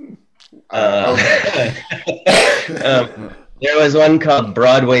 There was one called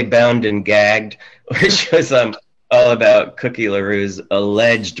Broadway Bound and Gagged, which was all about Cookie LaRue's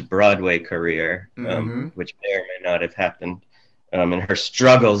alleged Broadway career, which may or may not have happened, and her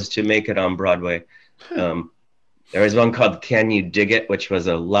struggles to make it on Broadway. There was one called Can You Dig It, which was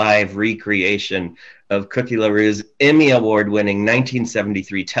a live recreation of Cookie LaRue's Emmy Award-winning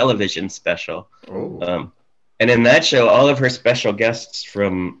 1973 television special. Oh. And in that show, all of her special guests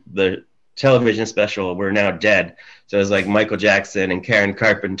from the television special were now dead. So it was like Michael Jackson and Karen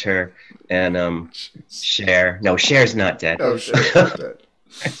Carpenter and Cher. No, Cher's not dead. No, Cher's not dead.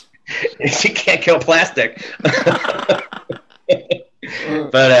 She can't kill plastic.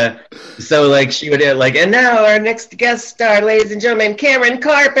 But so like she would like, and now our next guest star, ladies and gentlemen, Karen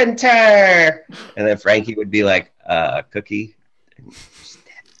Carpenter. And then Frankie would be like, Cookie.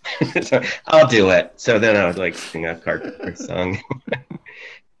 So I'll do it. So then I would like sing a Carpenter song.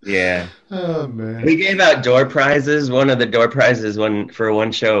 Yeah. Oh man. We gave out door prizes. One of the door prizes for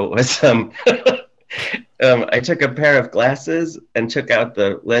one show was I took a pair of glasses and took out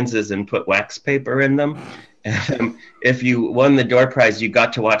the lenses and put wax paper in them. And, if you won the door prize, you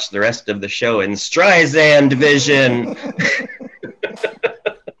got to watch the rest of the show in Streisand vision.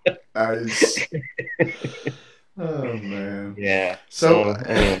 Nice. Oh man. Yeah. So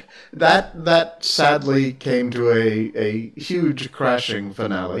anyway. that sadly came to a huge crashing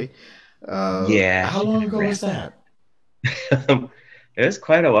finale. Yeah. How long ago was that? It was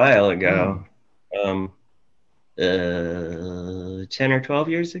quite a while ago. 10 or 12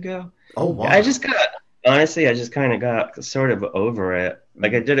 years ago. Oh wow. I just kind of got sort of over it.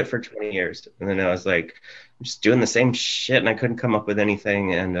 Like I did it for 20 years, and then I was like, I'm just doing the same shit, and I couldn't come up with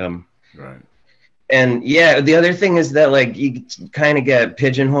anything. And right. And yeah, the other thing is that like you kind of get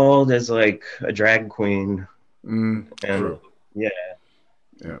pigeonholed as like a drag queen. And true. Yeah.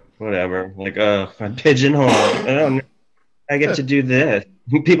 Whatever. Like, I'm pigeonholed. I get to do this.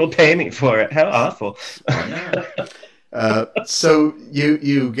 People pay me for it. How awful. So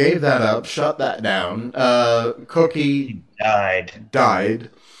you gave that up, shut that down. Cookie died.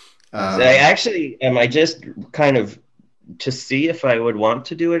 So I actually, I just kind of to see if I would want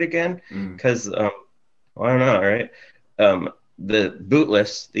to do it again, because I don't know, right? The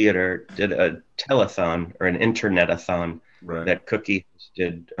Bootless Theater did a telethon or an internet-a-thon that Cookie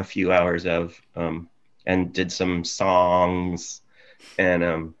did a few hours of, and did some songs,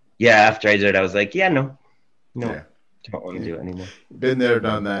 and after I did it, I was like, no, don't want to do it anymore. Been there,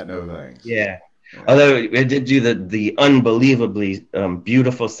 done that, no thanks. Yeah. Although I did do the unbelievably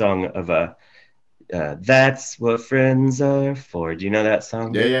beautiful song of That's What Friends Are For. Do you know that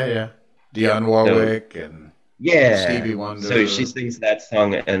song? Yeah. Dionne Warwick and Stevie Wonder. So she sings that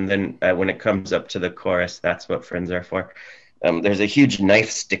song, and then when it comes up to the chorus, That's What Friends Are For, there's a huge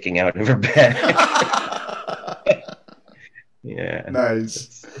knife sticking out of her back. Yeah.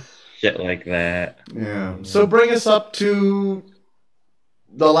 Nice. Shit like that. Yeah. So bring us up to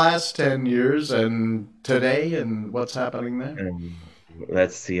the last 10 years and today and what's happening there.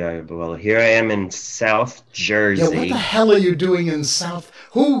 Let's see. Well, here I am in South Jersey. Yeah, what the hell are you doing in South?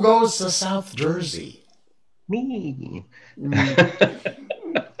 Who goes to South Jersey? Me.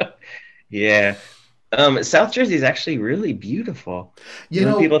 Yeah. South Jersey is actually really beautiful.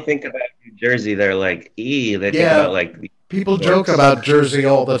 When people think about New Jersey, they're like, they think about like... People joke about Jersey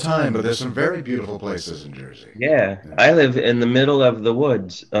all the time, but there's some very beautiful places in Jersey. Yeah. I live in the middle of the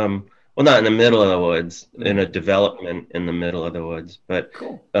woods. Well, not in the middle of the woods, in a development in the middle of the woods. But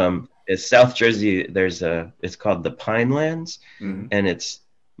it's South Jersey, it's called the Pinelands, and it's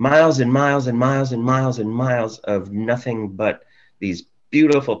miles and miles and miles and miles and miles of nothing but these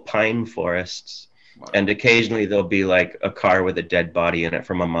beautiful pine forests. Wow. And occasionally there'll be like a car with a dead body in it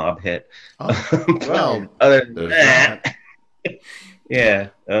from a mob hit. Well, other than that. Yeah.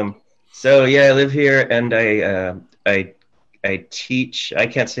 So yeah, I live here, and I teach. I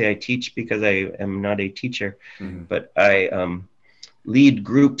can't say I teach because I am not a teacher, but I lead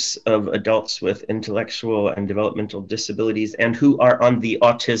groups of adults with intellectual and developmental disabilities and who are on the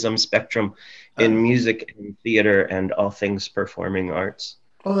autism spectrum in music and theater and all things performing arts.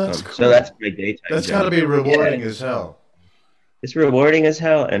 Oh, that's cool. So that's my daytime That's job. got to be rewarding as hell. It's rewarding as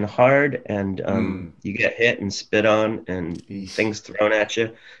hell and hard, and you get hit and spit on and things thrown at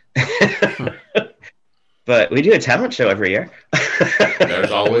you. But we do a talent show every year. There's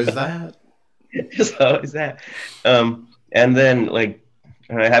always that. There's always that. And then, like,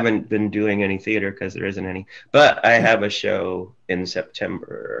 I haven't been doing any theater because there isn't any. But I have a show in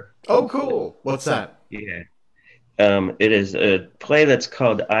September. Oh, cool. What's that? Yeah. It is a play that's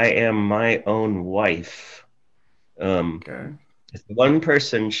called I Am My Own Wife. Okay. It's a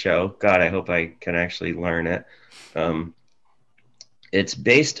one-person show. God, I hope I can actually learn it. It's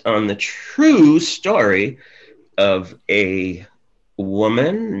based on the true story of a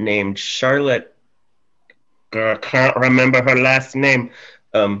woman named Charlotte. I can't remember her last name.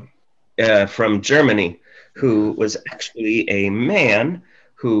 From Germany, who was actually a man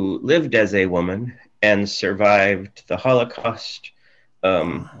who lived as a woman and survived the Holocaust,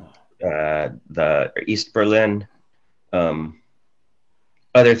 the East Berlin,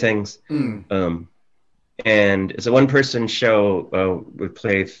 other things. And it's a one-person show. We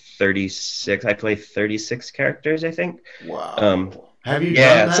play 36. I play 36 characters, I think. Wow. Have you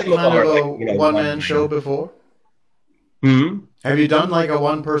done that kind of a one-man show before? Have you done like a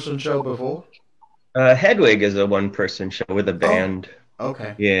one-person show before? Hedwig is a one-person show with a band. Oh,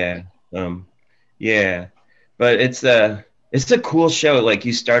 okay. Yeah. Yeah. But it's It's a cool show. Like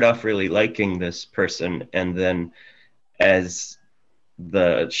you start off really liking this person, and then as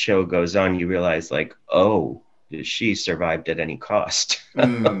the show goes on, you realize like, oh, she survived at any cost.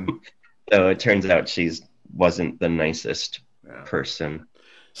 So it turns out she's wasn't the nicest person.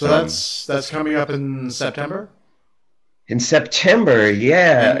 So that's coming up in September? In September,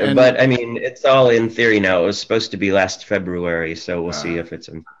 yeah. And but I mean, it's all in theory now. It was supposed to be last February, so we'll see if it's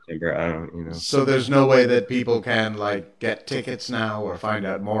in September. I don't, you know. So there's no way that people can like get tickets now or find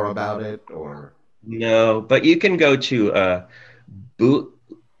out more about it, or No, but you can go to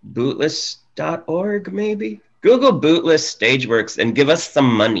bootless.org maybe. Google Bootless Stageworks and give us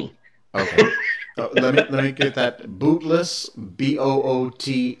some money. Okay. Let me get that. Bootless, Bootles.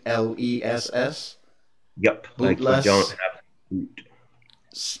 Yep. Bootless. Like you don't have boot.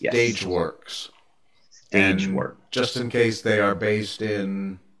 Stageworks. Stagework. Just in case they are based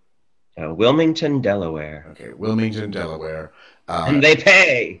in Wilmington, Delaware. Okay, Wilmington, Delaware. And they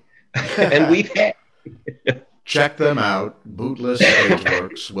pay. And we pay. Check them out. Bootless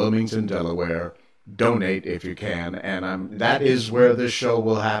Stageworks, Wilmington, Delaware. Donate if you can. And that is where this show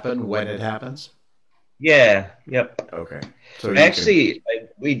will happen when it happens? Yeah. Yep. Okay. So actually,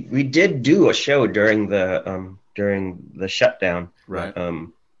 we did do a show during the shutdown. Right.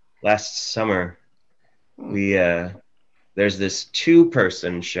 Last summer, we there's this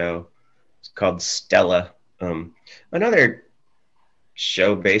 2-person show. It's called Stella. Another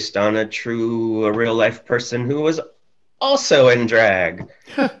show based on a real life person who was also in drag.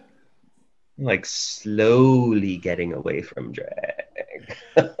 Like slowly getting away from drag.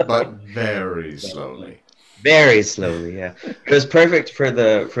 But very slowly. Very slowly, yeah. It was perfect for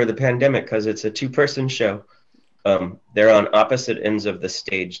the pandemic because it's a 2-person show. They're on opposite ends of the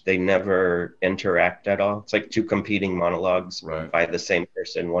stage. They never interact at all. It's like 2 competing monologues by the same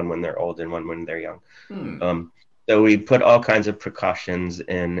person, one when they're old and one when they're young. So we put all kinds of precautions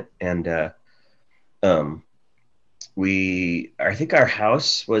in, and I think our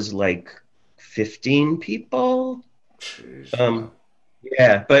house was like 15 people. Jeez.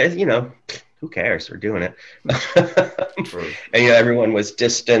 Yeah, but you know, who cares? We're doing it. True. And everyone was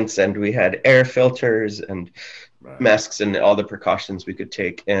distanced, and we had air filters and masks and all the precautions we could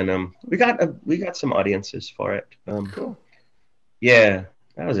take, and we got some audiences for it. Cool. Yeah,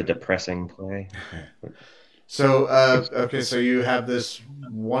 that was a depressing play. So okay, so you have this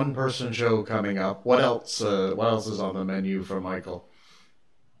 1-person show coming up. What else? What else is on the menu for Michael?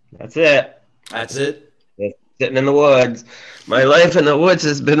 That's it. That's it. Just sitting in the woods. My life in the woods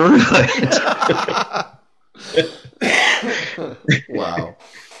has been ruined. Wow.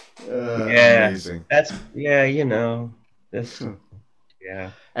 Yeah, amazing. You know, this.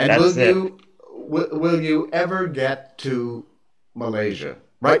 Yeah. And will you ever get to Malaysia?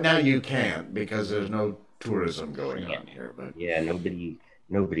 Right now you can't because there's no tourism going on here. But yeah, nobody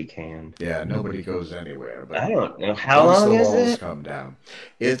can. Yeah, nobody goes anywhere. But I don't know how long is it. Once the walls come down,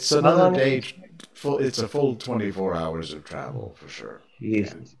 it's another day. It's a full 24 hours of travel for sure.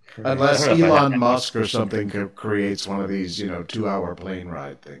 Jesus. Unless Elon Musk or something creates one of these, 2-hour plane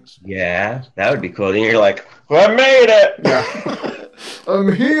ride things. Yeah, that would be cool. Then you're like, well, I made it. Yeah.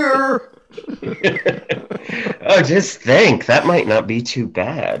 I'm here. Oh, just think. That might not be too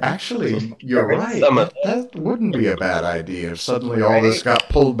bad. Actually, you're right. That wouldn't be a bad idea if suddenly all this got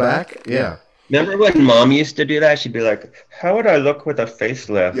pulled back. Yeah. Remember when Mom used to do that? She'd be like, how would I look with a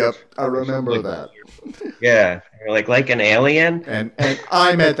facelift? Yep, I remember that. Yeah, like an alien. And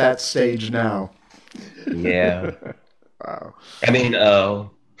I'm at that stage now. Yeah. Wow. I mean, I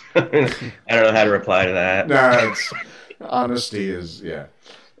don't know how to reply to that. No, honesty is, yeah.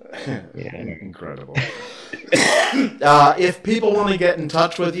 Incredible. If people want to get in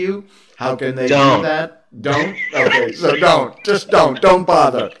touch with you, how can they do that? Don't? Okay, so don't. Just don't. Don't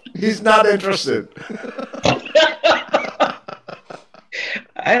bother. He's not interested.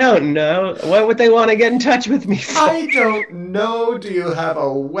 I don't know. What would they want to get in touch with me for? I don't know. Do you have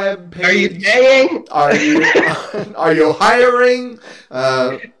a web page? Are you paying? Are you hiring? You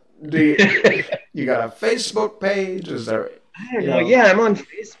got a Facebook page? Is there? I don't know. Yeah, I'm on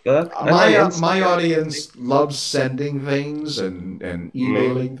Facebook. My audience loves sending things and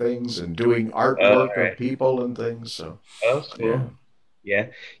emailing things and doing artwork of people and things. So. Oh, cool. Yeah.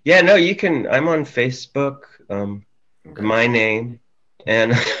 No, you can. I'm on Facebook. My name.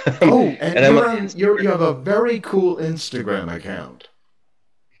 And you have a very cool Instagram account.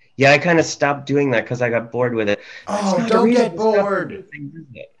 Yeah, I kind of stopped doing that because I got bored with it. Oh, don't get bored.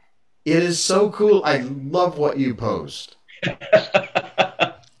 It is so cool. I love what you post.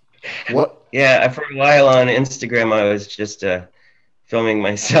 What? Yeah, for a while on Instagram, I was just filming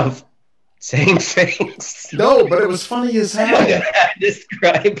myself saying things. No, but it was funny as I don't know hell. how to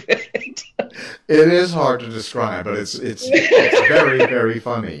describe it. It is hard to describe, but it's very, very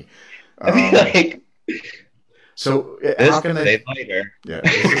funny. I mean, like, So this how can is they? a lighter. Yeah,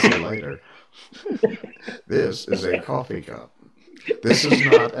 this is a lighter. This is a coffee cup. This is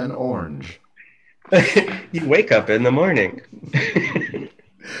not an orange. You wake up in the morning.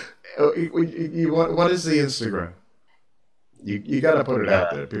 What is the Instagram? You got to put it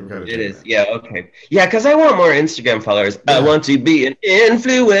out there. People got to. It is, yeah, okay. Yeah, because I want more Instagram followers. Yeah. I want to be an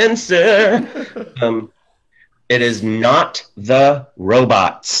influencer. It is Not the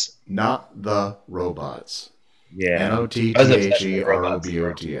Robots. Not the robots. Yeah.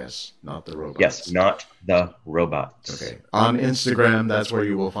 NOTTHEROBOTS. Not the robots. Yes, Not the Robots. Okay. On Instagram, that's where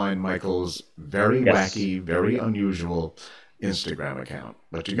you will find Michael's very wacky, very unusual Instagram account.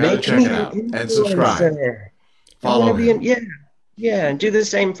 But you got to check it out and subscribe. Follow him. Yeah, and do the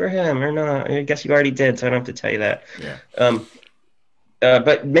same for him or not. I guess you already did, so I don't have to tell you that. Yeah.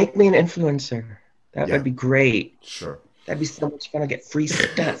 But make me an influencer. That would be great. Sure. That'd be so much fun. I get free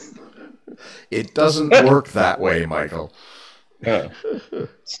stuff. It doesn't work that way, Michael.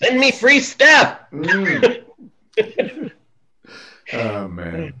 Send me free stuff. Oh,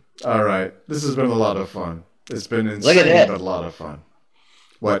 man. All right. This has been a lot of fun. It's been Look insane, at that. but a lot of fun.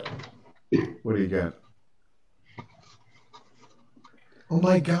 What do you got? Oh,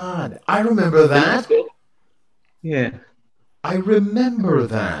 my God. I remember that. Yeah. I remember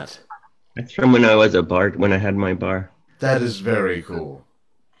that. That's from when I was when I had my bar. That is very cool.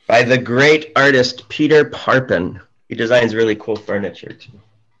 By the great artist Peter Parpin. He designs really cool furniture too.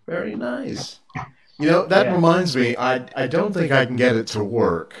 Very nice. You know, that reminds me, I don't think I can get it to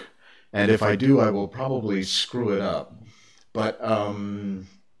work. And if I do, I will probably screw it up. But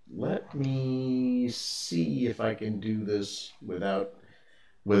let me see if I can do this without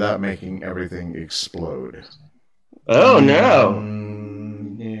making everything explode. Oh, no.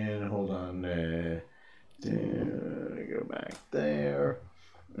 Yeah, hold on. Go back there.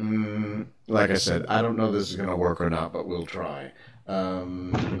 Like I said, I don't know if this is going to work or not, but we'll try.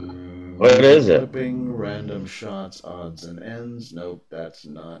 What is it? Flipping, random shots, odds and ends. Nope, that's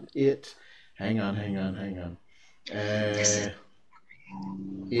not it. Hang on. Can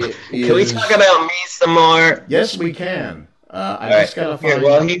we talk about me some more? Yes, we can. I just got to find... Here,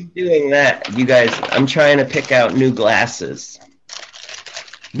 while he's doing that, you guys, I'm trying to pick out new glasses.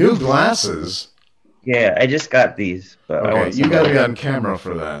 New glasses? Yeah, I just got these. But Okay, you got to be on camera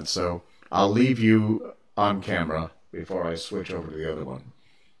for that, so I'll leave you on camera before I switch over to the other one.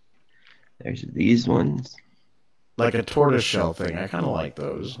 There's these ones. Like a tortoiseshell thing. I kind of like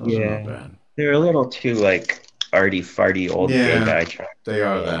those. Those are not bad. They're a little too, like, arty-farty old gay guy track. They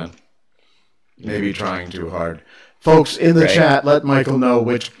are that. Maybe trying too hard. Folks, in the chat, let Michael know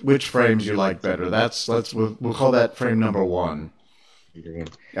which frames you like better. We'll call that frame number 1.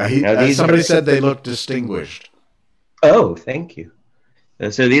 Somebody said they look distinguished. Oh, thank you.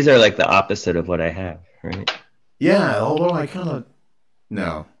 So these are like the opposite of what I have, right? Yeah, although I kind of...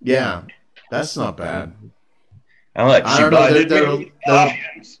 No. Yeah, that's not bad. I don't know.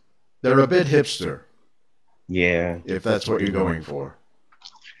 They're a bit hipster. Yeah. If that's what you're going for.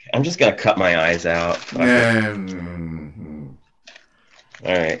 I'm just going to cut my eyes out. All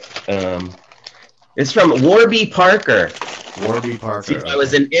right. It's from Warby Parker. Warby Parker. See, if I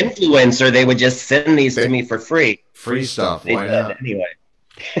was an influencer, they would just send these to me for free. Free stuff. Why not? Anyway.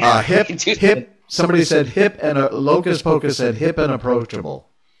 Hip. Somebody said hip, and Locust Pocus said hip and approachable.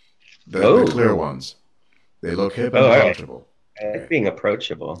 The clear ones. They look hip and approachable. Right. Being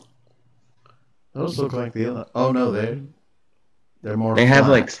approachable. Those look like the other. Oh no, they're more. They have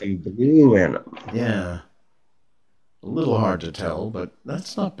like some blue in them. Yeah. A little hard to tell, but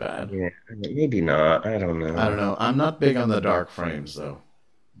that's not bad. Yeah, maybe not. I don't know. I'm not big on the dark frames, though.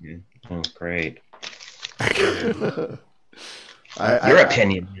 Yeah. Oh, great. Your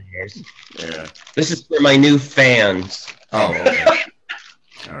opinion matters. Yeah. This is for my new fans. Oh, okay.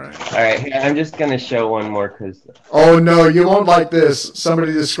 All right. Yeah, I'm just going to show one more because... Oh, no, you won't like this.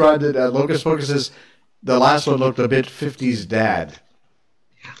 Somebody described it. Locust Pocus says the last one looked a bit 50s dad.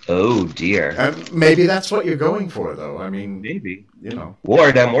 Oh, dear. Maybe that's what you're going for, though. I mean... Maybe. You know.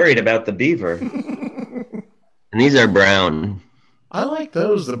 Ward, I'm worried about the beaver. And these are brown. I like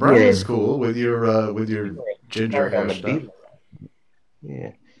those. The brown is cool with your ginger hair stuff.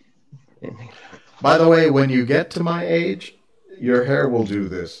 Yeah. By the way, when you get to my age, your hair will do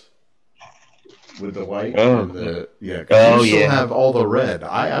this with the white and the you still have all the red.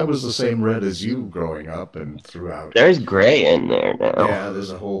 I was the same red as you growing up and throughout. There's gray in there now. Yeah, there's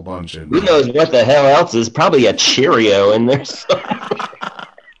a whole bunch in there. Who knows what the hell else is? Probably a Cheerio in there.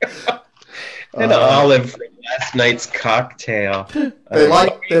 An olive from last night's cocktail. They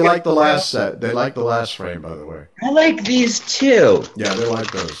like the last set. They like the last frame, by the way. I like these too. Yeah, they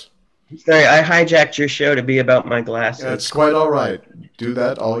like those. Sorry, I hijacked your show to be about my glasses. It's quite all right. Do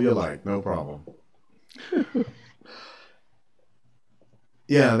that all you like, no problem.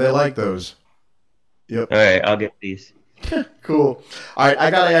 Yeah, they like those. Yep. All right, I'll get these. Cool. All right,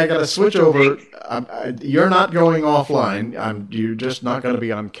 I gotta switch over. You're not going offline. You're just not going to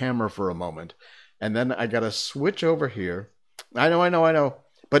be on camera for a moment, and then I gotta switch over here. I know.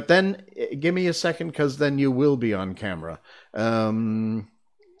 But then give me a second, because then you will be on camera.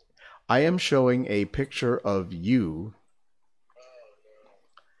 I am showing a picture of you.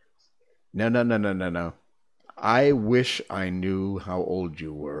 No. I wish I knew how old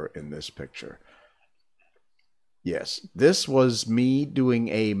you were in this picture. Yes, this was me doing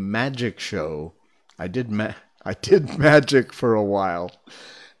a magic show. I did magic for a while.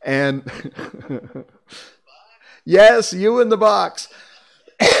 And yes, you in the box.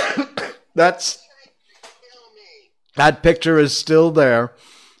 That picture is still there.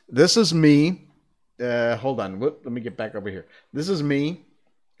 This is me. Hold on. Let me get back over here. This is me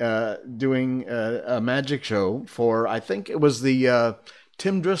doing a magic show for, I think it was the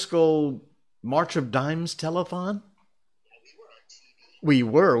Tim Driscoll March of Dimes telethon. We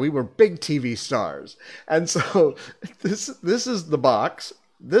were big TV stars. And so this is the box.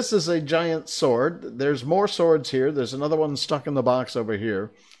 This is a giant sword. There's more swords here. There's another one stuck in the box over here.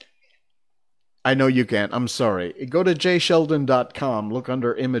 I know you can't. I'm sorry. Go to jsheldon.com. Look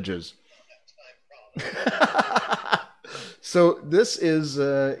under images. So this is,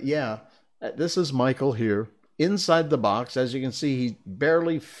 this is Michael here inside the box. As you can see, he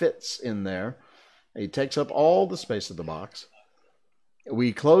barely fits in there. He takes up all the space of the box.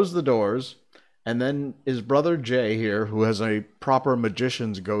 We close the doors, and then his brother Jay here, who has a proper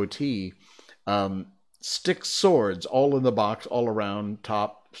magician's goatee, sticks swords all in the box, all around,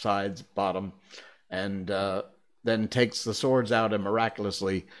 top, sides, bottom, and then takes the swords out, and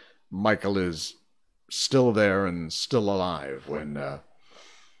miraculously, Michael is still there and still alive when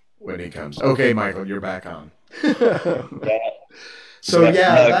he comes. Okay, Michael, you're back on. So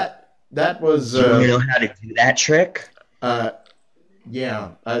yeah, that was. Do you know how to do that trick? That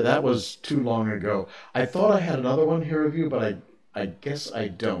was too long ago. I thought I had another one here of you, but I guess I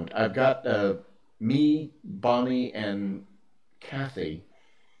don't. I've got me, Bonnie, and Kathy.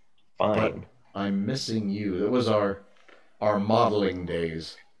 Fine. But I'm missing you. It was our modeling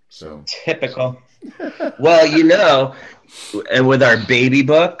days. So typical. Well, and with our baby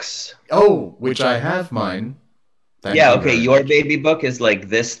books. Oh, which I have mine. Okay. Your baby book is like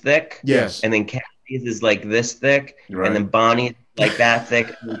this thick. Yes. And then Kathy's is like this thick. Right. And then Bonnie's like that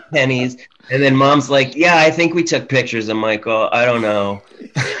thick. And Penny's. And then Mom's like, yeah, I think we took pictures of Michael. I don't know.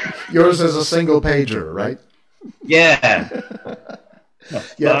 Yours is a single pager, right? Yeah.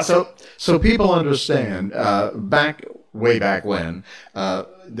 Yeah. So people understand. Way back when,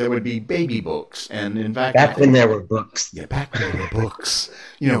 there would be baby books, and in fact, back when there were books. Yeah, back when there were books.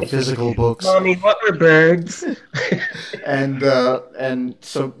 Physical books. Mommy, what were birds? and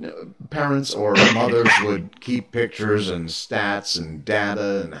so parents or mothers would keep pictures and stats and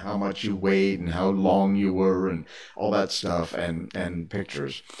data and how much you weighed and how long you were and all that stuff and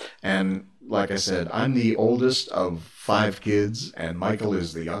pictures. And like I said, I'm the oldest of 5 kids, and Michael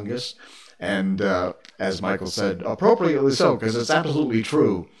is the youngest. And as Michael said, appropriately so, because it's absolutely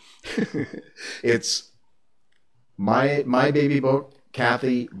true. It's my baby book,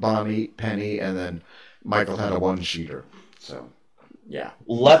 Kathy, Bonnie, Penny, and then Michael had a 1-sheeter. So, yeah.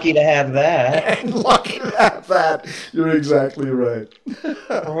 Lucky to have that. Lucky to have that. You're exactly right.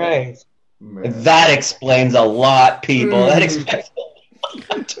 Right. Man. That explains a lot, people. That explains a lot.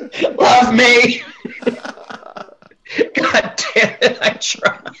 Love me. God damn it, I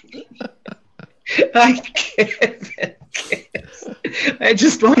tried. I can't. I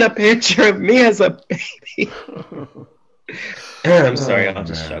just want a picture of me as a baby. I'm sorry, I'll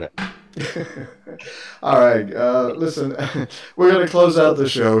just shut it. All right, listen, we're going to close out the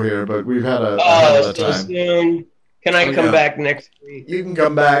show here, but we've had a hell of a time. Soon. Can I come back next week? You can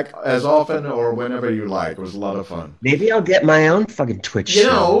come back as often or whenever you like. It was a lot of fun. Maybe I'll get my own fucking Twitch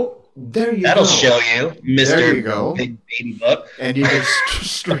show. There you That'll go. show you, Mr. There you go. Big Baby Book. And you can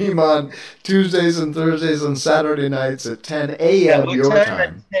stream on Tuesdays and Thursdays and Saturday nights at 10 a.m. your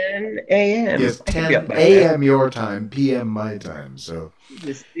time. At 10 a.m. Yes, 10 a.m. your time, p.m. my time. So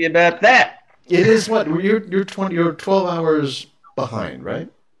just see about that. It is what you're 12 hours behind, right?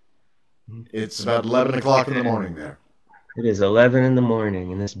 It's about 11 o'clock in the morning there. It is 11 in the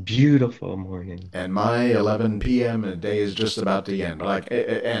morning, and this beautiful morning. And my 11 p.m. and the day is just about to end.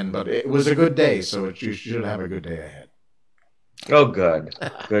 But it was a good day, so you should have a good day ahead. Oh, good.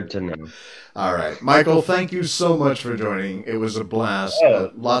 Good to know. All right. Michael, thank you so much for joining. It was a blast.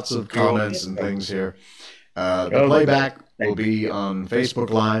 Lots of comments and things here. The playback will be on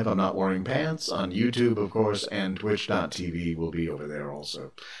Facebook Live, I'm Not Wearing Pants, on YouTube, of course, and Twitch.tv will be over there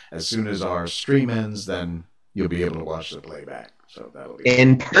also. As soon as our stream ends, then you'll be able to watch the playback. So that'll be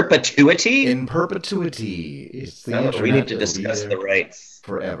in perpetuity. In perpetuity. It's the internet. We need to discuss the rights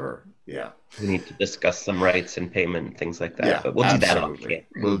forever. Yeah. We need to discuss some rights and payment and things like that. Yeah, but we'll absolutely. do that off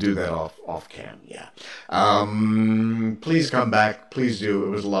cam. We'll do that off cam. Yeah. Please come back. Please do. It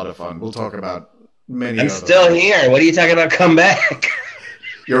was a lot of fun. We'll talk about many. I'm still things. Here. What are you talking about? Come back.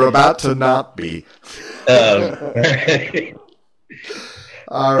 You're about to not be.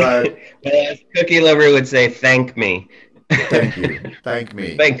 All right. Well, as Cookie Lover would say, thank me. Thank you. Thank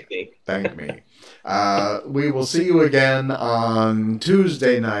me. Thank me. Thank me. We will see you again on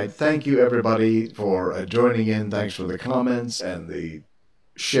Tuesday night. Thank you, everybody, for joining in. Thanks for the comments and the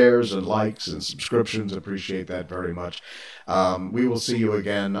shares and likes and subscriptions. Appreciate that very much. We will see you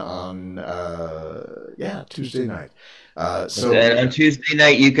again on Tuesday night. And on Tuesday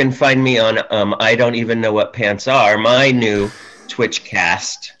night, you can find me on I Don't Even Know What Pants Are, my new Twitch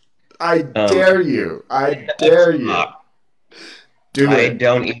cast. I dare you. I dare you. I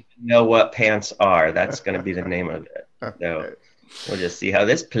don't even know what pants are. That's going to be the name of it. So we'll just see how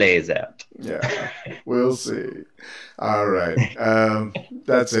this plays out. Yeah, we'll see. All right.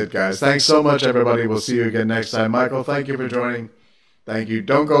 That's it, guys. Thanks so much, everybody. We'll see you again next time. Michael, thank you for joining. Thank you.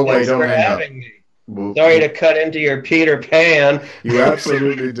 Don't go away. Don't hang up. Sorry to cut into your Peter Pan. You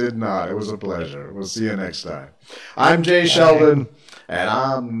absolutely did not. It was a pleasure. We'll see you next time. I'm Jay Sheldon, and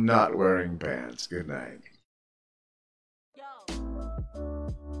I'm not wearing pants. Good night.